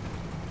know.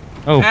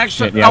 Oh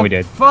shit! Yeah, we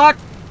did. Fuck!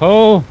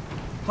 Oh!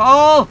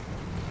 Hole!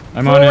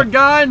 I'm on it. Forward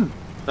gun!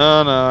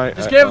 No,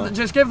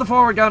 Just give the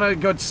forward gun a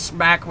good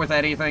smack with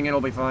anything. It'll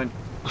be fine.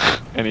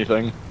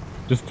 Anything.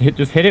 Just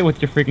hit it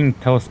with your freaking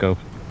telescope.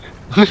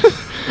 No,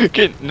 you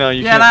can't.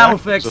 Yeah, that'll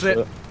fix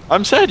it.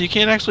 I'm sad you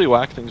can't actually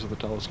whack things with a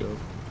telescope.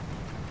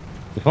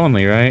 If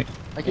only, right?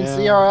 I can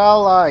see our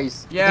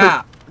allies.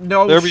 Yeah,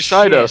 no They're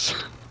beside us.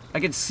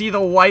 I can see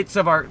the whites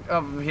of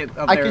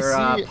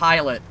their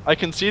pilot. I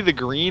can see the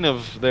green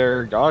of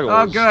their goggles.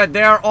 Oh, good.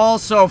 They're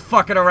also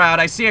fucking around.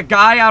 I see a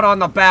guy out on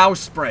the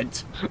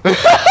bowsprit.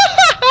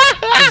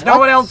 Does no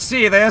one else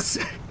see this?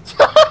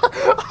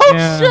 Oh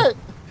shit!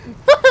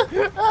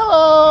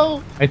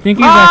 Hello. I think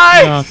he's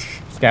actually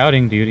off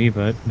scouting duty,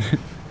 but.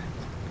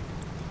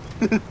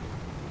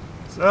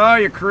 So,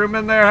 your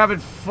crewman there having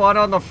fun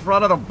on the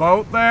front of the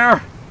boat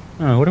there?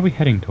 Oh, what are we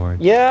heading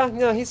towards? Yeah,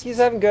 no, he's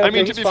having good. I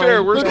mean, to be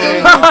fair, we're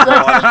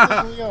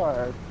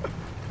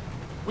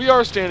we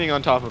are standing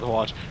on top of the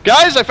watch.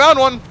 Guys, I found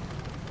one.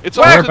 It's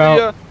over to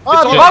the.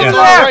 Over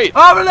there! Right.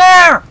 Over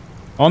there!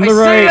 On the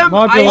right,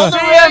 Modula.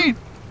 I see him!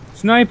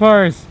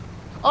 Snipers!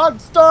 On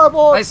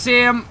starboard! I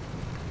see him.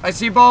 I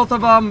see both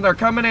of them. They're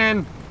coming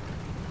in.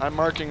 I'm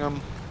marking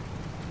them.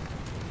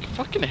 I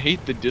fucking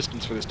hate the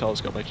distance for this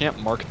telescope. I can't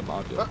mark the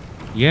module.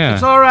 Yeah.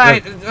 It's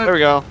alright. There we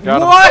go.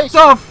 Got what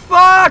the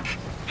fuck?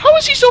 How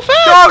is he so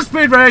fast? Go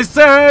Speed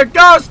Racer!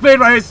 Go Speed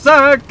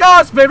Racer!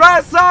 Go Speed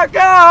Racer! Go!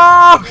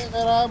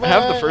 I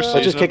have the first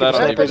season of that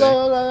on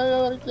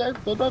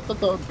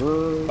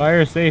DVD.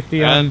 Fire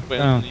safety on.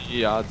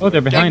 Oh, they're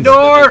behind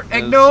us.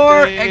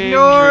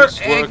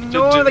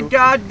 Ignore the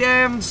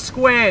goddamn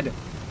squid.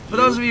 For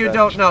those of you who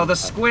don't know, the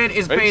squid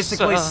is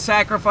basically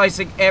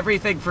sacrificing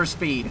everything for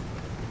speed.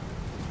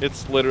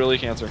 It's literally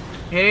cancer.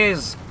 It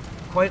is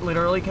quite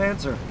literally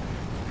cancer.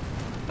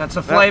 That's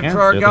a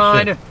flamethrower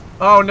gun.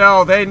 Oh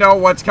no, they know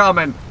what's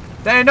coming.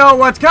 They know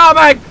what's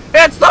coming!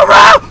 It's the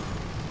ram!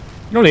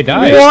 No, they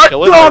died. What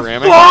the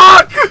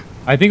fuck?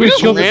 I think we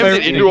killed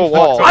it into a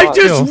wall. I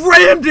just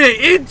rammed it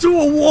into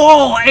a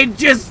wall and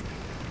just...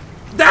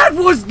 That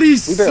was the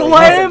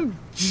slam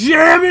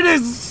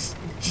jammingest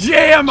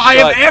jam I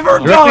have ever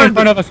done! In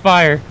front of us,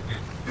 fire.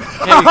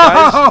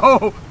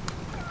 Hey,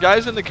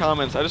 guys in the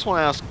comments, I just want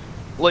to ask,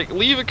 like,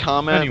 leave a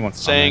comment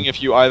saying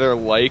if you either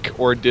like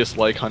or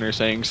dislike Hunter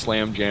saying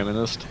slam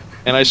jamminist.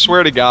 And I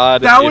swear to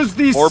God, that was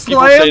the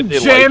slam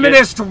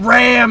jamminest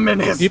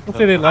ramminest people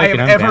say they like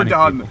I have ever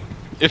done.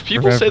 If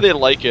people say they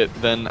like it,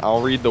 then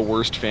I'll read the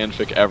worst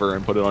fanfic ever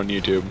and put it on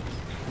YouTube.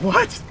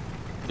 What?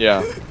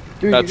 Yeah.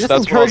 Dude, you're just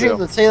encouraging them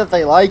to say that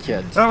they like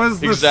it. That was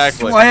the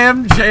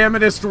slam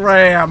jamminest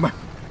ram.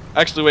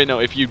 Actually, wait, no.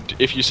 If you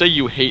say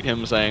you hate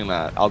him saying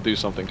that, I'll do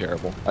something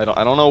terrible. I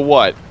don't know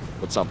what,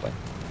 but something.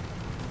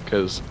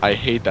 Because I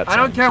hate that. I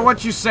don't care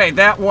what you say.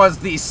 That was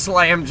the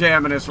slam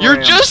jamminest ram.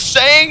 You're just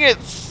saying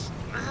it's.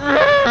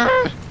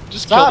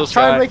 Just stop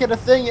trying to make it a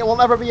thing. It will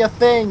never be a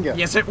thing.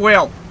 Yes, it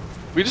will.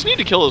 We just need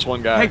to kill this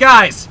one guy. Hey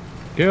guys,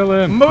 Kill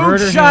him.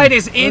 Moonshine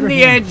is in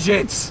the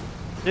engines.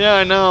 Yeah,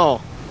 I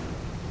know.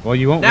 Well,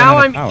 you won't. Now run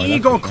out I'm of power,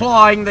 eagle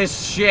clawing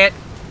this shit.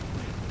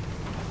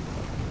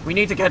 We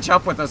need to catch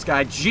up with this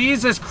guy.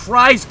 Jesus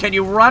Christ, can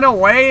you run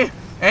away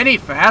any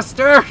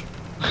faster?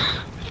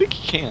 I think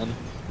he can.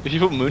 If you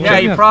put moonshine. Yeah,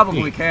 you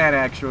probably can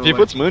actually. If he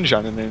puts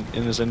moonshine in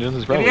his engines,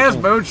 he's probably if he has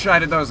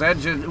moonshine in those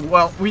engines,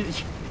 well,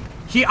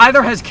 he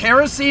either has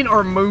kerosene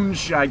or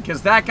moonshine,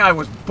 because that guy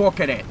was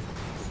booking it.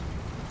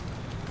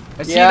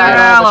 I see their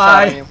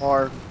ally.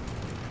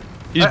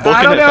 He's booking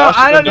I don't it know, faster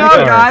I don't than know,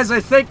 Headhunter. guys. I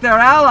think their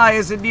ally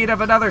is in need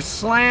of another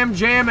slam,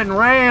 jam, and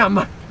ram.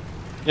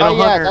 You know, oh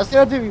yeah, Hunter, that's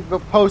gonna have to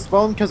be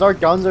postponed because our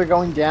guns are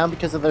going down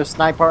because of their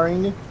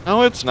snipering.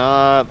 no, it's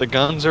not. The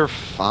guns are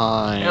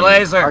fine. Hey,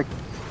 Laser.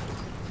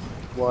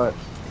 What?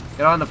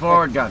 Get on the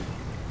forward gun.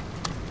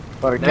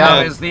 But Now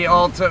again, is the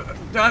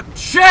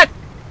shit!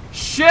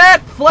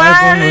 Shit!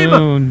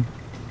 Flame!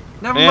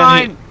 Never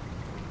mind.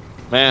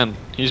 Man,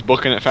 he's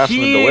booking it faster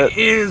than He DeWitt.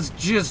 is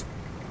just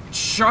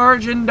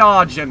charging,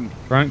 dodging.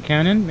 Front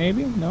cannon,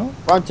 maybe? No?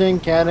 fronting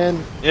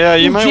cannon. Yeah,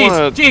 you might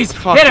want to. Jeez,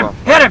 hit him!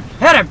 Hit him!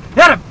 Hit him!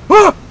 Hit him!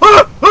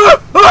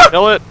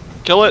 Kill it!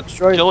 Kill it!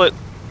 Destroy it. Kill it!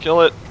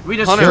 Kill it! We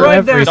Hunter,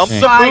 destroyed their dump the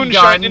side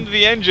moonshine gun. into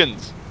the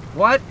engines.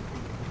 What?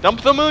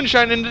 Dump the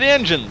moonshine into the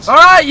engines.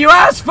 Alright, you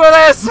asked for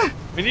this!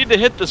 We need to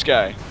hit this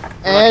guy.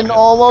 And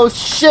almost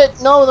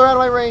shit. No, they're out of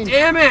my range.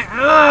 Damn it!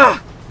 Ugh.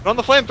 Put on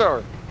the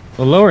flamethrower.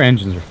 The lower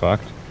engines are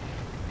fucked.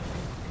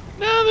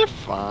 No, they're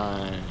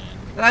fine.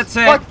 That's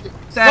it. Fuck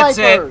That's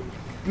sniper.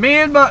 it.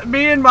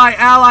 Me and my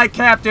ally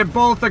captain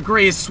both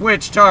agree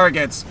switch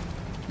targets.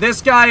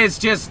 This guy is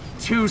just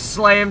too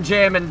slam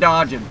jam and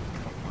dodging.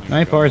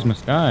 Snipers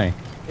must die.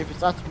 If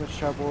it's not too much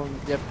trouble,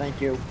 yep,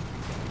 thank you.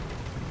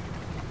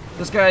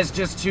 This guy's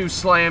just too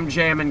slam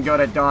jam and good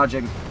at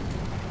dodging.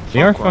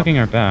 They are fucking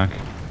our back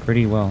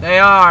pretty well. They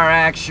are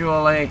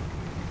actually.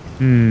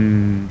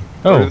 Hmm.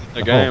 Oh, Oh,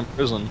 the guy in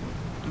prison.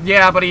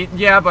 Yeah, but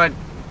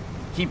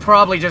he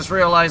probably just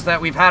realized that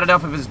we've had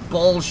enough of his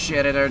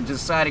bullshit and are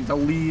deciding to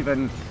leave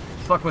and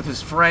fuck with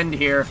his friend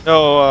here.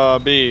 Oh,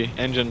 B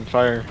engine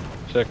fire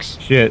 6.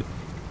 shit.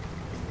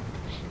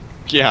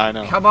 Yeah, I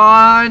know. Come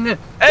on!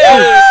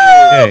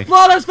 Hey.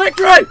 Flawless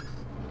victory!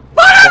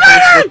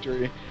 Flawless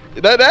victory.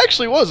 That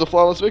actually was a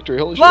flawless victory.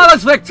 Holy shit.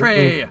 Flawless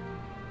victory!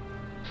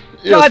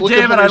 Yes, God look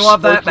damn at it, I Hunter's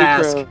love that sparkly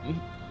mask.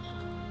 crown.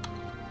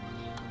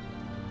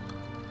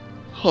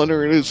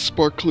 Hunter in his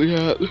sparkly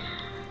hat.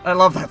 I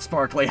love that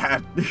sparkly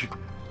hat.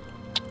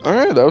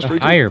 Alright, that was A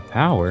pretty higher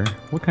power?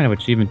 What kind of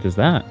achievement is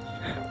that?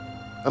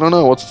 good. I don't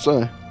know. What's it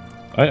say?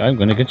 I'm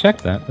gonna go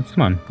check that.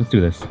 Come on, let's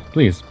do this.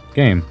 Please,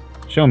 game.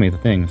 Show me the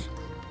things.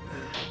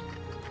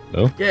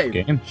 Oh,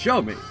 game.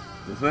 Show me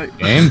the thing.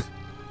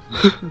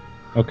 Game?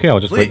 Okay, I'll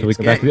just wait till we Please,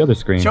 go back to the other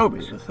screen. Show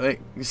me the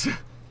things.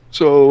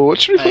 So, what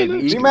should we play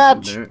next?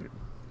 Rematch!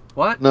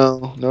 What?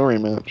 No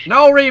rematch.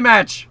 No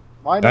rematch!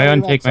 Why not?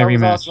 Dion, Rematch? take my That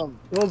was rematch. awesome.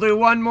 We'll do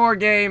one more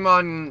game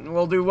on.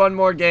 We'll do one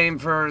more game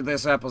for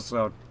this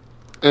episode.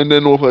 And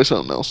then we'll play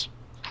something else.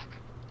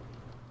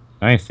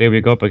 I say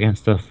we go up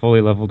against a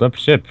fully leveled up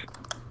ship.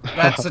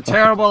 That's a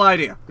terrible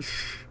idea.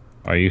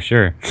 Are you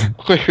sure?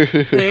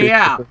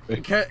 Yeah,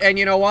 and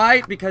you know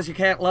why? Because you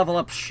can't level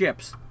up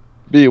ships.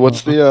 B,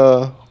 what's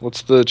the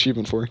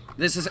achievement for?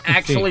 This is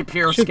actually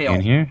pure Should be skill.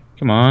 in here.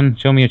 Come on,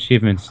 show me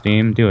achievements,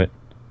 Steam. Do it.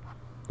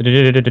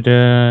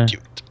 Da-da-da-da-da-da.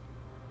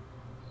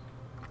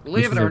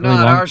 Believe This it is a or really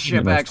not, long our ship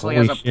achievement. actually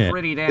has a Holy shit.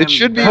 pretty damn It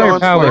should be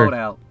balanced on power.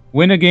 loadout.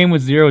 Win a game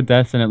with 0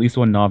 deaths and at least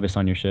 1 novice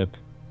on your ship.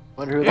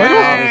 Wonder who Yay!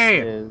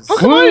 that novice is. How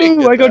come I didn't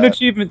Woo! get I got an that?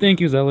 achievement. Thank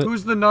you, Zealot.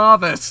 Who's the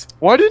novice?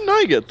 Why didn't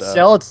I get that?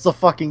 Zealot's the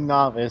fucking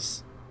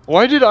novice.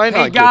 Why did I not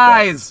Hey get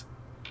guys!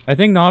 I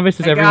think novice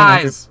is Hey, everyone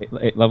guys.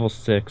 under level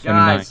 6.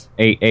 Guys.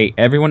 I mean 9. 8.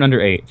 Everyone under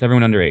 8. It's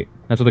everyone under 8.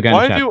 That's what the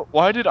guy that? in chat.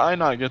 Why did I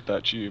not get that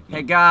achievement?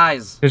 Hey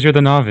guys! Because you're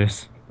the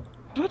novice.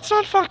 That's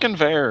not fucking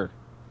fair.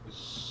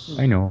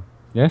 I know.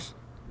 Yes?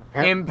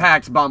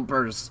 Impact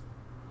bumpers.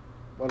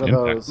 What are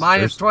Impact. those?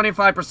 Minus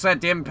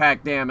 25%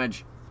 impact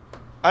damage.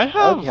 I That'd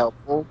have be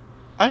helpful.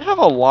 I have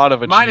a lot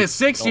of Minus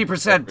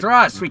achievements. 60%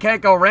 thrust. We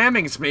can't go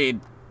ramming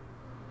speed.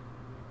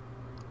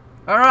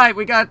 Alright,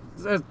 we got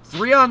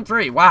 3 on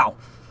 3. Wow.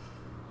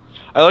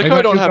 I like I how I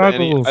got don't your have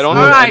any. goggles. I don't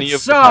have Alright, any of the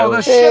so the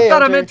pilots. ship Hey, that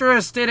I'm Hunter.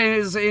 interested in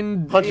is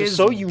Hunter, is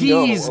so you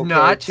D's know, okay,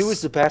 nuts. 2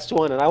 is the best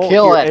one, and I won't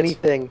Kill hear it.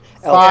 anything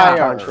Fire. else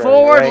contrary,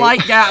 Forward right?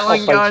 light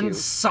Gatling I'll fight gun, you.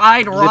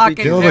 side rocket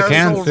kill the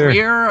carousel, cancer.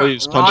 rear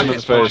Please, punch him in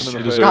rocket the face. launcher.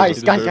 He deserves Guys,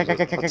 it. guys, He guys, deserves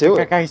guys, it. guys, do guys,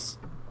 it. guys.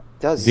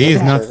 Does These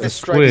yes, nuts sir. the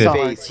Strikes squid. on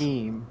our Face.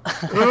 team.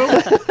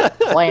 Who?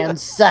 Plan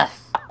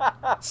Seth.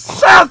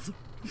 Seth!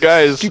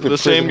 Guys, Stupid the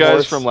same prison guys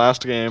horse. from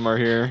last game are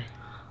here.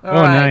 Oh,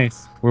 Alright.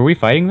 nice. Were we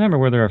fighting them or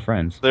were they our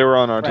friends? They were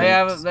on our They team.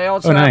 have. They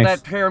also Oh, have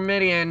nice. that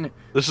Pyramidian.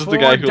 This is the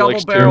forward guy who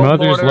likes double Your barrel to.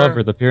 mother's mortar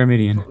lover, the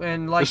Pyramidian.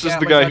 And like This is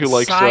the Gatling guy gun, who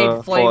likes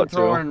side Fallout 2.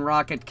 flamethrower and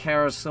rocket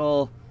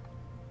carousel.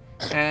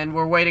 And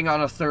we're waiting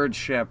on a third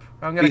ship.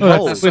 I'm gonna Oh, cut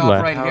that's this squid off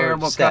left. right here.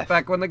 We'll cut Steph.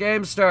 back when the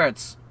game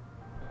starts.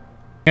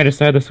 I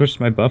decided to switch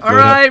my buff. All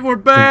right, we're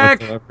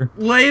back. whatsoever.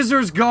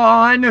 Laser's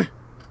gone.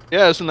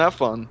 Yeah, isn't that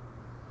fun?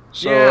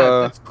 So,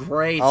 yeah, that's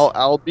great.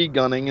 I'll be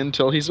gunning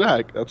until he's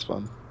back. That's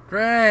fun.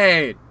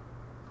 Great.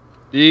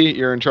 D,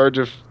 you're in charge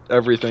of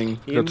everything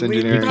that's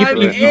engineering.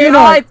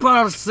 AI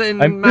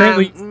person, I'm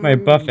currently my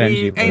buff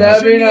NG. Does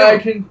that mean I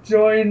can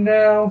join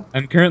now?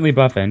 I'm currently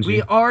buff NG.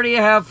 We already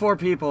have 4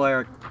 people,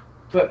 Eric.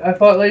 But I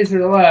thought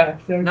Laser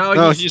left.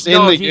 No, he's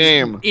in the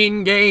game.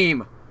 In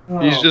game. Oh.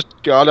 He's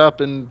just got up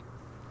and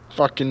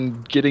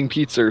fucking getting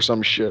pizza or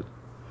some shit.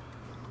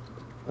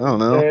 I don't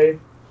know. Okay.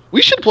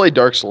 We should play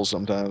Dark Souls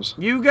sometimes.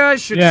 You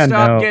guys should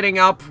stop getting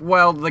up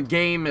while the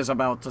game is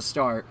about to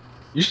start.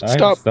 You should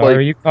stop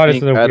you caught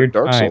us at a weird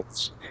Dark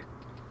Souls.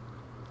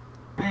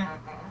 I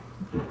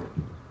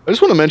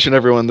just want to mention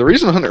everyone, the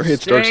reason Hunter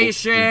hates Dark Souls.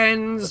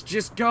 Stations!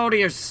 Just go to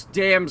your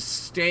damn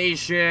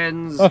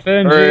stations. Buff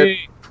NG! Alright,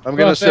 I'm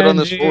gonna sit on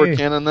this forward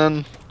cannon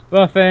then.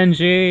 Buff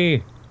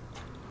NG!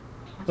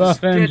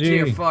 Buff NG! Get to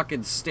your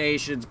fucking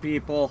stations,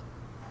 people.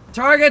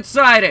 Target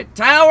sighted!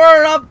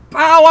 Tower of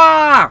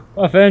power!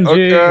 Buff NG!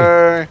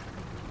 Okay.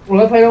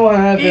 Well, if I don't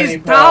have any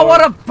power.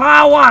 Tower of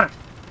power!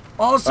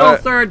 Also,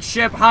 third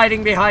ship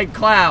hiding behind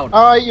cloud.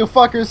 Alright, you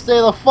fuckers,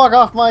 stay the fuck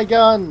off my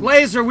gun.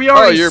 Laser, we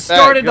already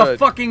started the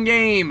fucking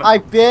game.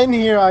 I've been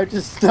here, I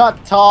just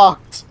not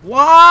talked.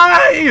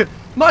 Why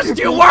must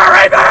you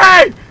worry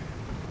me?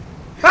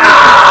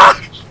 Ah!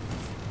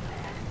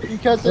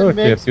 Because it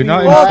makes me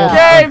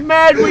Okay,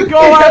 man, we go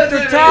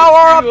after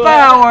Tower of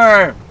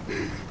Power.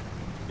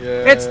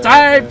 Yeah. It's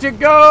time to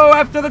go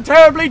after the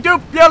terribly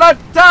dupulent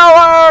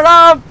Tower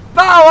of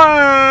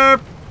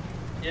Power.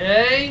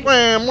 Yay!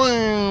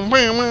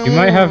 You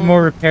might have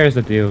more repairs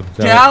to do.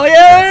 So.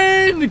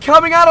 Galleon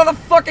coming out of the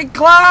fucking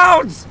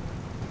clouds.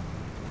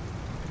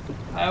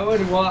 I would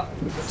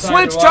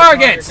switch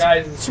targets.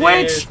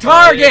 Switch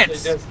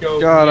targets.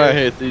 God, I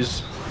hate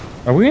these.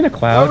 Are we in a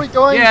cloud? Where are we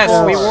going Yes,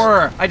 we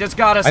were. I just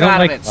got us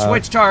out of it.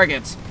 Switch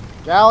targets.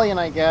 Galleon,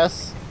 I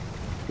guess.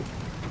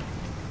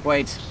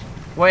 Wait.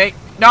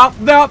 No.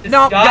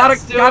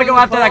 Gotta go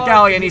after that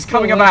Galleon. He's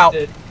coming about.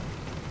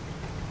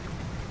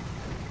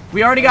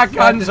 We already got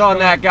guns on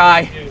that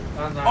guy.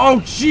 Oh,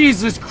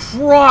 Jesus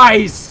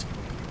Christ!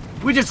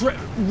 We just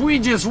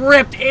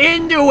ripped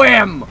into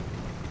him.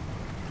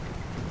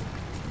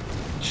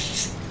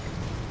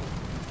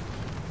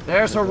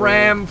 There's a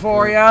ram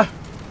for ya.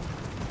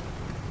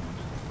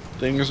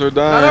 Things are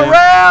dying. Another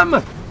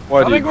ram!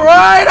 Coming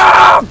right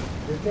up!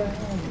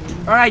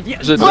 Alright,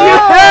 Is it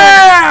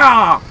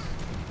yeah!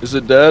 Is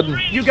it dead?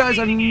 You guys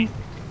have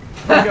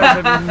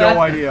no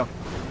idea.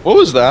 What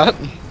was that?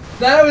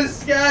 That was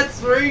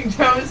Scott's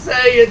ringtone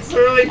saying it's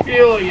really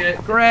feeling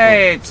it.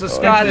 Great, so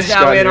Scott's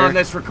now in on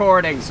this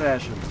recording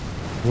session.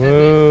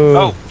 Whoa.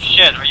 Oh,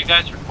 shit, are you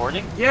guys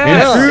recording?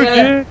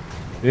 Yes!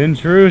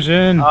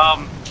 Intrusion!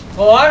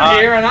 Well,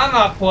 I'm here and I'm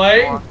not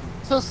playing.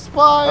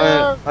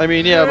 Suspire! I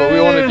mean, yeah, but we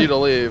wanted you to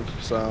leave,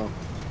 so...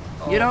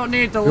 You don't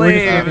need to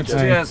leave, it's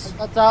just...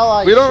 That's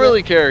all we don't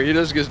really care, you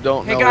just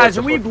don't know. Hey guys,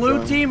 are we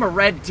blue team or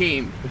red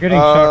team? We're getting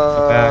shot in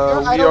the back.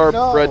 We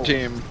are red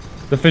team.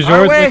 The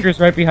Fjord Liquor's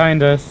right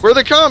behind us. We're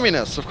the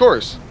communists, of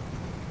course.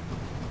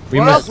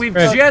 We've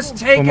just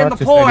taken the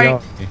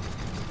point.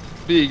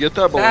 B, get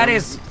that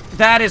balloon.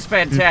 That is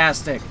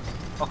fantastic.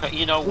 Okay,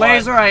 you know what?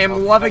 Laser, I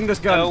am loving this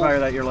gunfire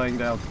that you're laying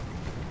down.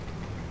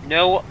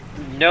 No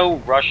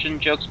Russian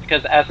jokes,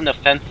 because as an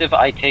offensive,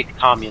 I take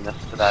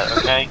communists to that,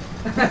 okay?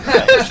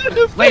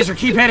 Laser,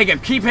 keep hitting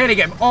him,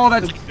 Oh,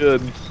 that's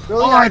good.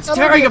 Really, oh, it's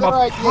tearing him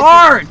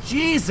apart!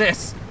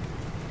 Jesus!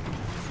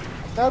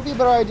 That would be a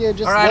better idea.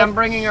 Just alright, I'm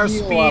bringing our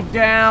speed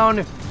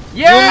down.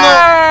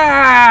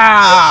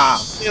 Yeah!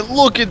 And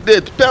look at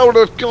that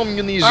power of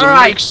communism.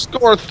 Alright.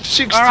 Score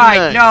 69.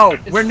 Alright, no,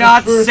 we're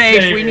not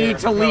safe. We need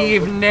to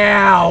leave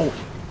now.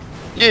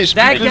 Yes,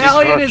 that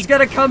galleon is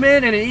gonna come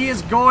in and he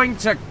is going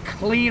to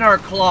clean our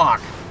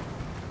clock.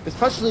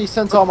 Especially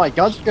since all my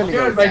guns are gonna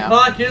go down. My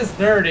clock is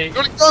dirty.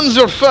 Your guns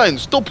are fine.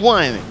 Stop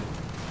whining.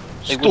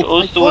 They would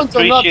also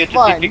appreciate it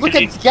if you look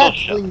could at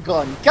Gatling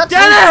gun. Dead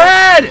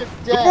ahead!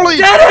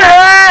 Dead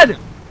ahead!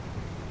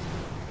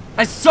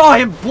 I saw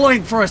him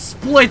blink for a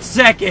split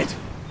second.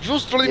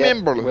 Just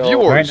remember,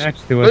 viewers. Right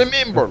next to us.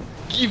 Remember,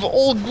 give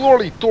all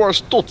glory to our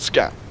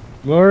Stotska.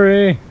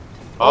 Glory.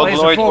 All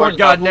glory to our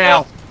God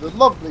now. The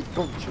lovely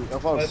country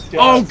of us.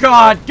 Oh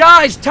God,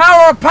 guys!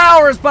 Tower of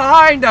Power is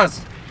behind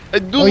us.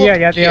 Oh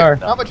yeah, they are.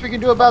 Not much we can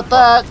do about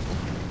that.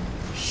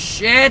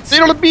 Shit!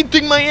 They're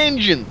beating my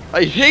engine.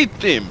 I hate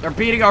them. They're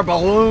beating our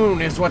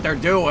balloon, is what they're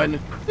doing.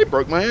 They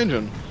broke my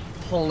engine.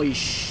 Holy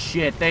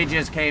shit! They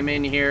just came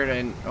in here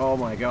and oh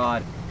my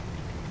God,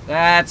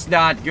 that's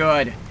not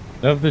good.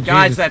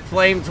 Guys, that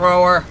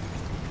flamethrower.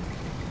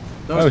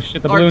 Oh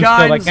shit! The balloon's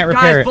still. I can't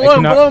repair it.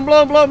 Balloon.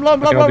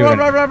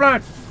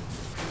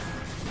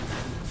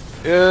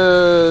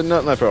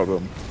 Not my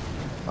problem.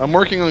 I'm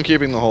working on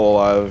keeping the hole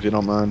alive, if you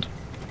don't mind.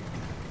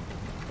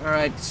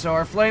 Alright, so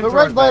our flamethrower. The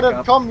red light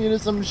of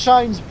communism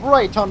shines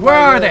bright on Where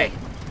are they?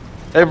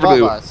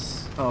 Everywhere.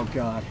 Oh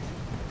God.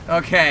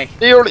 Okay.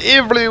 They are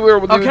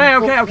everywhere.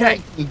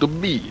 Okay. To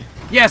be.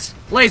 Yes,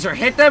 Laser,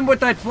 hit them with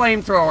that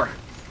flamethrower.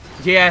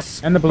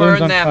 Yes. And the balloon's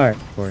burn on them. fire,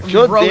 of course.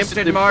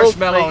 Roasted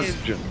marshmallows.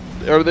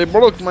 They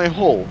broke my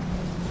hull.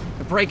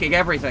 They're breaking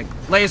everything.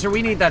 Laser,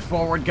 we need that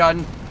forward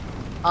gun.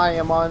 I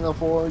am on the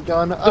forward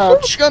gun. The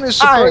forward gun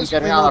is I am surprisingly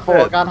getting on the not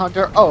forward bad. gun,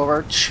 Hunter.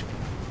 Over.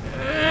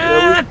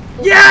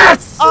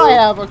 Yes! I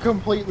have a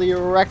completely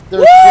wrecked their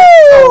Woo!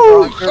 ship.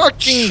 Over, Hunter.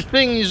 Fucking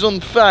thing is on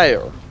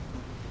fire.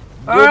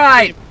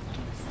 Alright.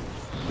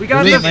 We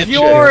got Leave the that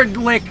fjord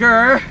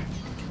liquor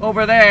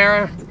over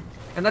there.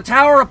 And the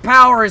Tower of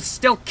Power is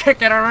still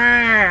kicking our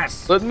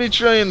ass. Let me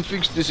try and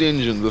fix this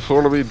engine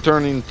before we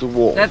turn into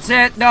war. That's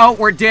it. No,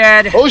 we're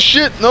dead. Oh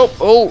shit! Nope.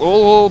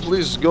 Oh,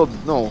 please, God,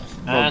 no.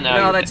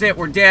 No, that's it.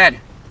 We're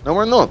dead. No,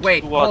 we're not.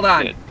 Wait, hold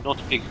on.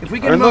 If we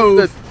can We're not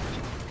move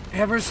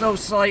ever so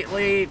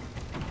slightly.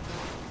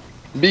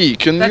 B,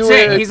 can That's you?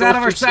 it. He's out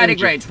of our fix sighting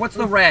engine? range. What's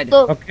the red?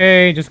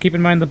 Okay, just keep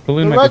in mind the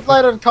balloon The might red be...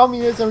 light of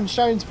communism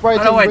shines bright.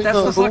 Oh, no, wait, and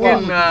that's the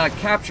balloon. fucking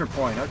capture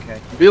point. Okay.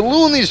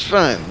 Balloon is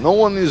fine. No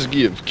one is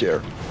give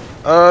care.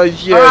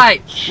 Yeah.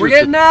 Alright, we're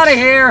getting out of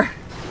here.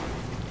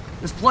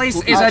 This place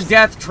is a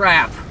death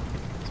trap.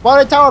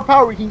 Spotted Tower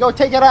Power. We can go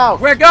take it out.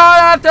 We're going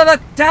after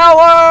the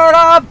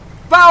Tower of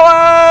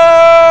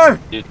Power!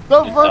 The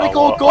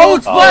vertical goal. Oh,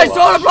 it's placed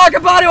on a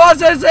blocking body was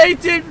since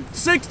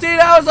 1816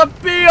 hours of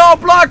BO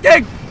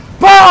blocking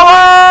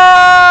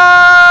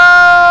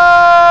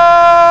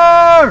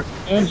power!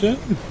 Engine.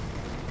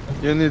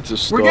 You need to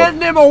stop. We're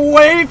getting him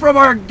away from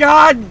our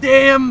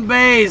goddamn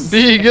base.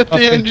 B, get the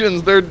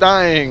engines. They're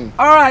dying.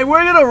 Alright,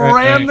 we're gonna ram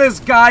right. this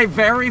guy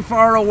very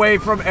far away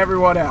from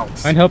everyone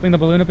else. Mind helping the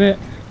balloon a bit?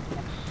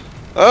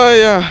 Oh,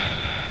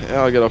 yeah.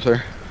 Yeah, I'll get up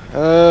there.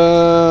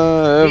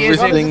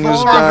 Everything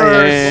is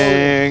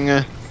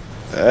dying.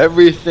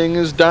 Everything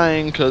is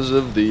dying because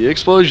of the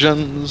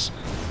explosions.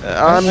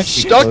 I'm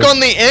stuck on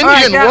the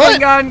engine. Gatling What?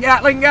 gun,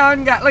 Gatling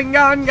gun, Gatling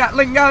gun,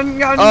 Gatling gun,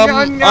 gun,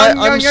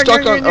 I'm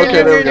stuck on.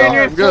 Okay, there we go.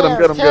 I'm good. I'm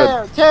good. I'm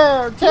good.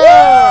 Tear.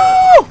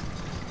 Woo!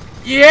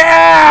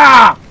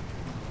 Yeah!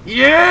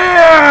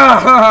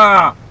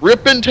 Yeah!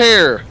 Rip and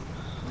tear.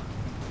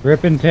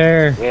 Rip and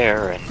tear.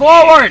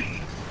 Forward!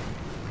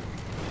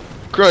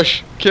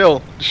 Crush.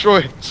 Kill.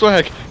 Destroy.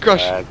 Swag.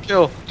 Crush.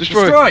 Kill.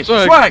 Destroy.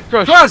 Destroy. Swag.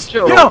 Crush. Crush.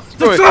 Kill. Kill.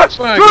 Destroy. Swag.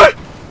 Swag.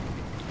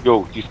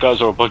 Yo, these guys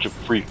are a bunch of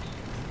freaks.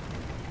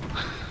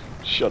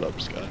 Shut up,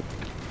 Scott.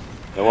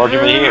 No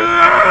argument here.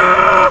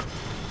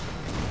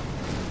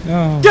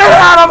 No. Get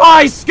out of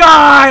my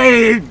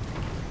sky!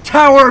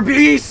 Tower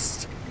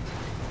Beast!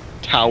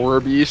 Tower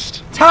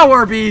Beast.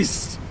 Tower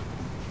Beast!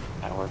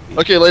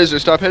 Okay, Laser,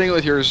 stop hitting it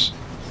with yours.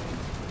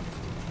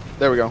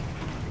 There we go.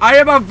 I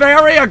am a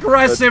very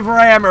aggressive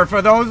rammer,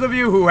 for those of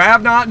you who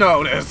have not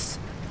noticed.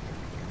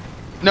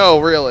 No,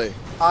 really.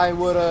 I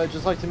would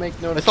just like to make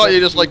notice. I thought you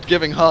just liked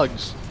giving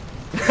hugs.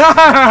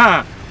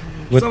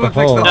 With Someone the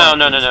fix hole. the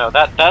No.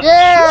 That's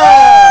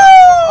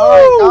Yeah!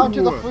 Alright, on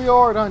to the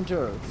Fjord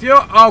Hunter.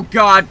 Oh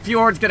god,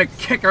 Fjord's gonna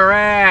kick her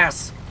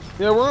ass.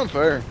 Yeah, we're on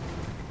fire.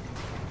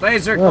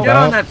 Laser, Oh, get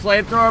on well. that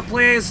flamethrower,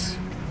 please.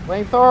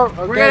 Flamethrower?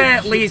 Okay. We're gonna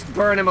at least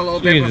burn him a little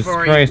bit Jesus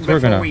before, Christ, we're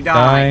gonna we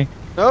die.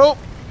 Nope.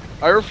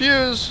 I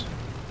refuse.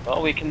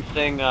 Well, we can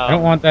sing. I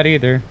don't want that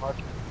either.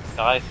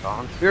 Die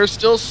song. We're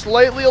still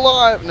slightly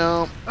alive.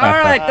 No.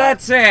 Alright,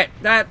 that's it.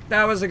 That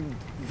was a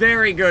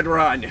very good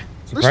run. We're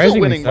still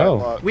Surprisingly winning by a so.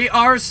 lot. We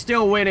are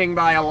still winning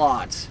by a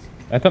lot.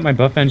 I thought my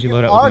buff energy We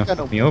loadout are was gonna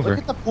gonna fuck me over. look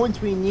at the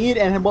points we need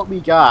and what we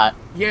got.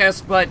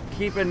 Yes, but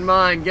keep in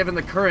mind, given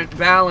the current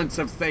balance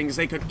of things,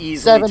 they could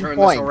easily 7 turn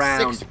points, this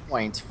around. 6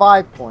 points,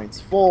 5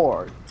 points,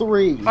 4,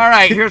 3.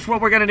 Alright, here's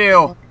what we're gonna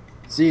do.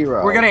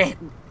 0. We're gonna...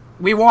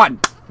 We won.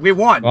 We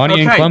won. Bonnie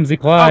okay. and Clumsy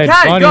Clyde.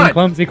 Okay, Bonnie good. and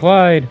Clumsy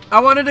Clyde. I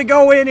wanted to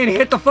go in and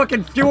hit the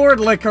fucking fjord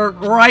liquor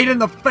right in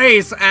the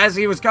face as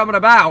he was coming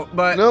about,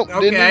 but Nope,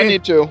 okay. didn't even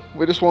need to.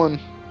 We just won.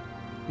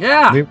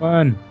 Yeah. We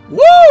won.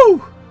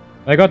 Woo!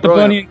 I got the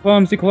Brilliant. Bonnie and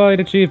Clumsy Clyde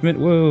achievement.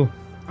 Woo.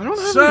 I don't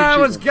have So that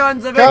any was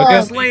achievements. Guns of Come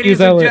Icarus, on. ladies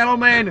Use and that.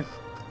 gentlemen.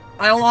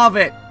 I love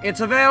it.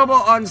 It's available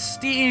on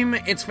Steam.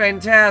 It's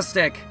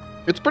fantastic.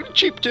 It's pretty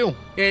cheap too.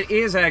 It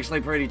is actually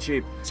pretty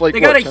cheap. It's like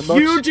They what, got a 10 bucks?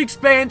 huge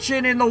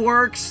expansion in the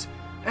works,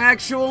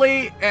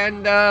 actually,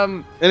 and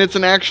And it's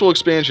an actual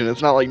expansion.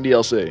 It's not like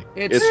DLC.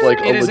 It's like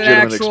a it is legitimate an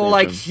actual expansion.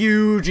 like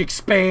huge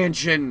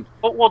expansion.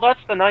 Well, that's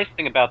the nice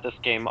thing about this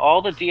game.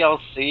 All the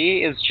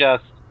DLC is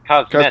just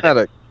cosmetic.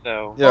 Cosmetic.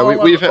 So Yeah, All of-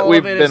 we've all of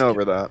it been is-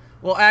 over that.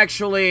 Well,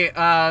 actually,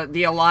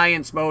 the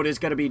Alliance mode is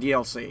going to be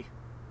DLC.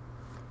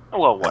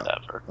 well,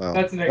 whatever. Well,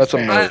 That's an that's a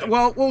expansion. mode.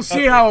 Well, we'll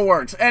see how it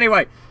works.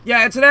 Anyway,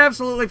 yeah, it's an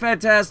absolutely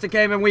fantastic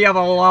game, and we have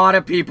a lot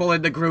of people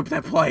in the group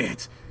that play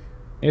it.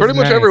 It's Pretty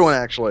much nice. everyone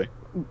actually.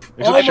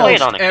 I play it Almost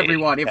on occasion,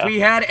 everyone. If yeah. we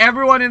had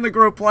everyone in the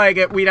group playing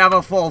it, we'd have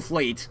a full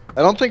fleet.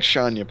 I don't think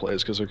Shania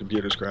plays because her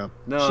computer's crap.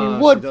 No,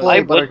 She would doesn't. play,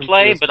 I but her would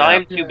play, computer's but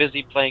I'm crap. too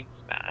busy playing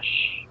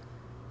Smash.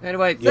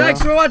 Anyway,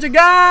 thanks for watching,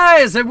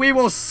 guys, and we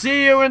will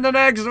see you in the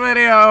next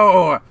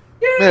video.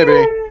 Maybe.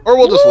 Or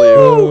we'll just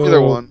leave.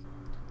 Either one.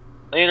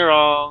 Later,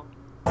 all.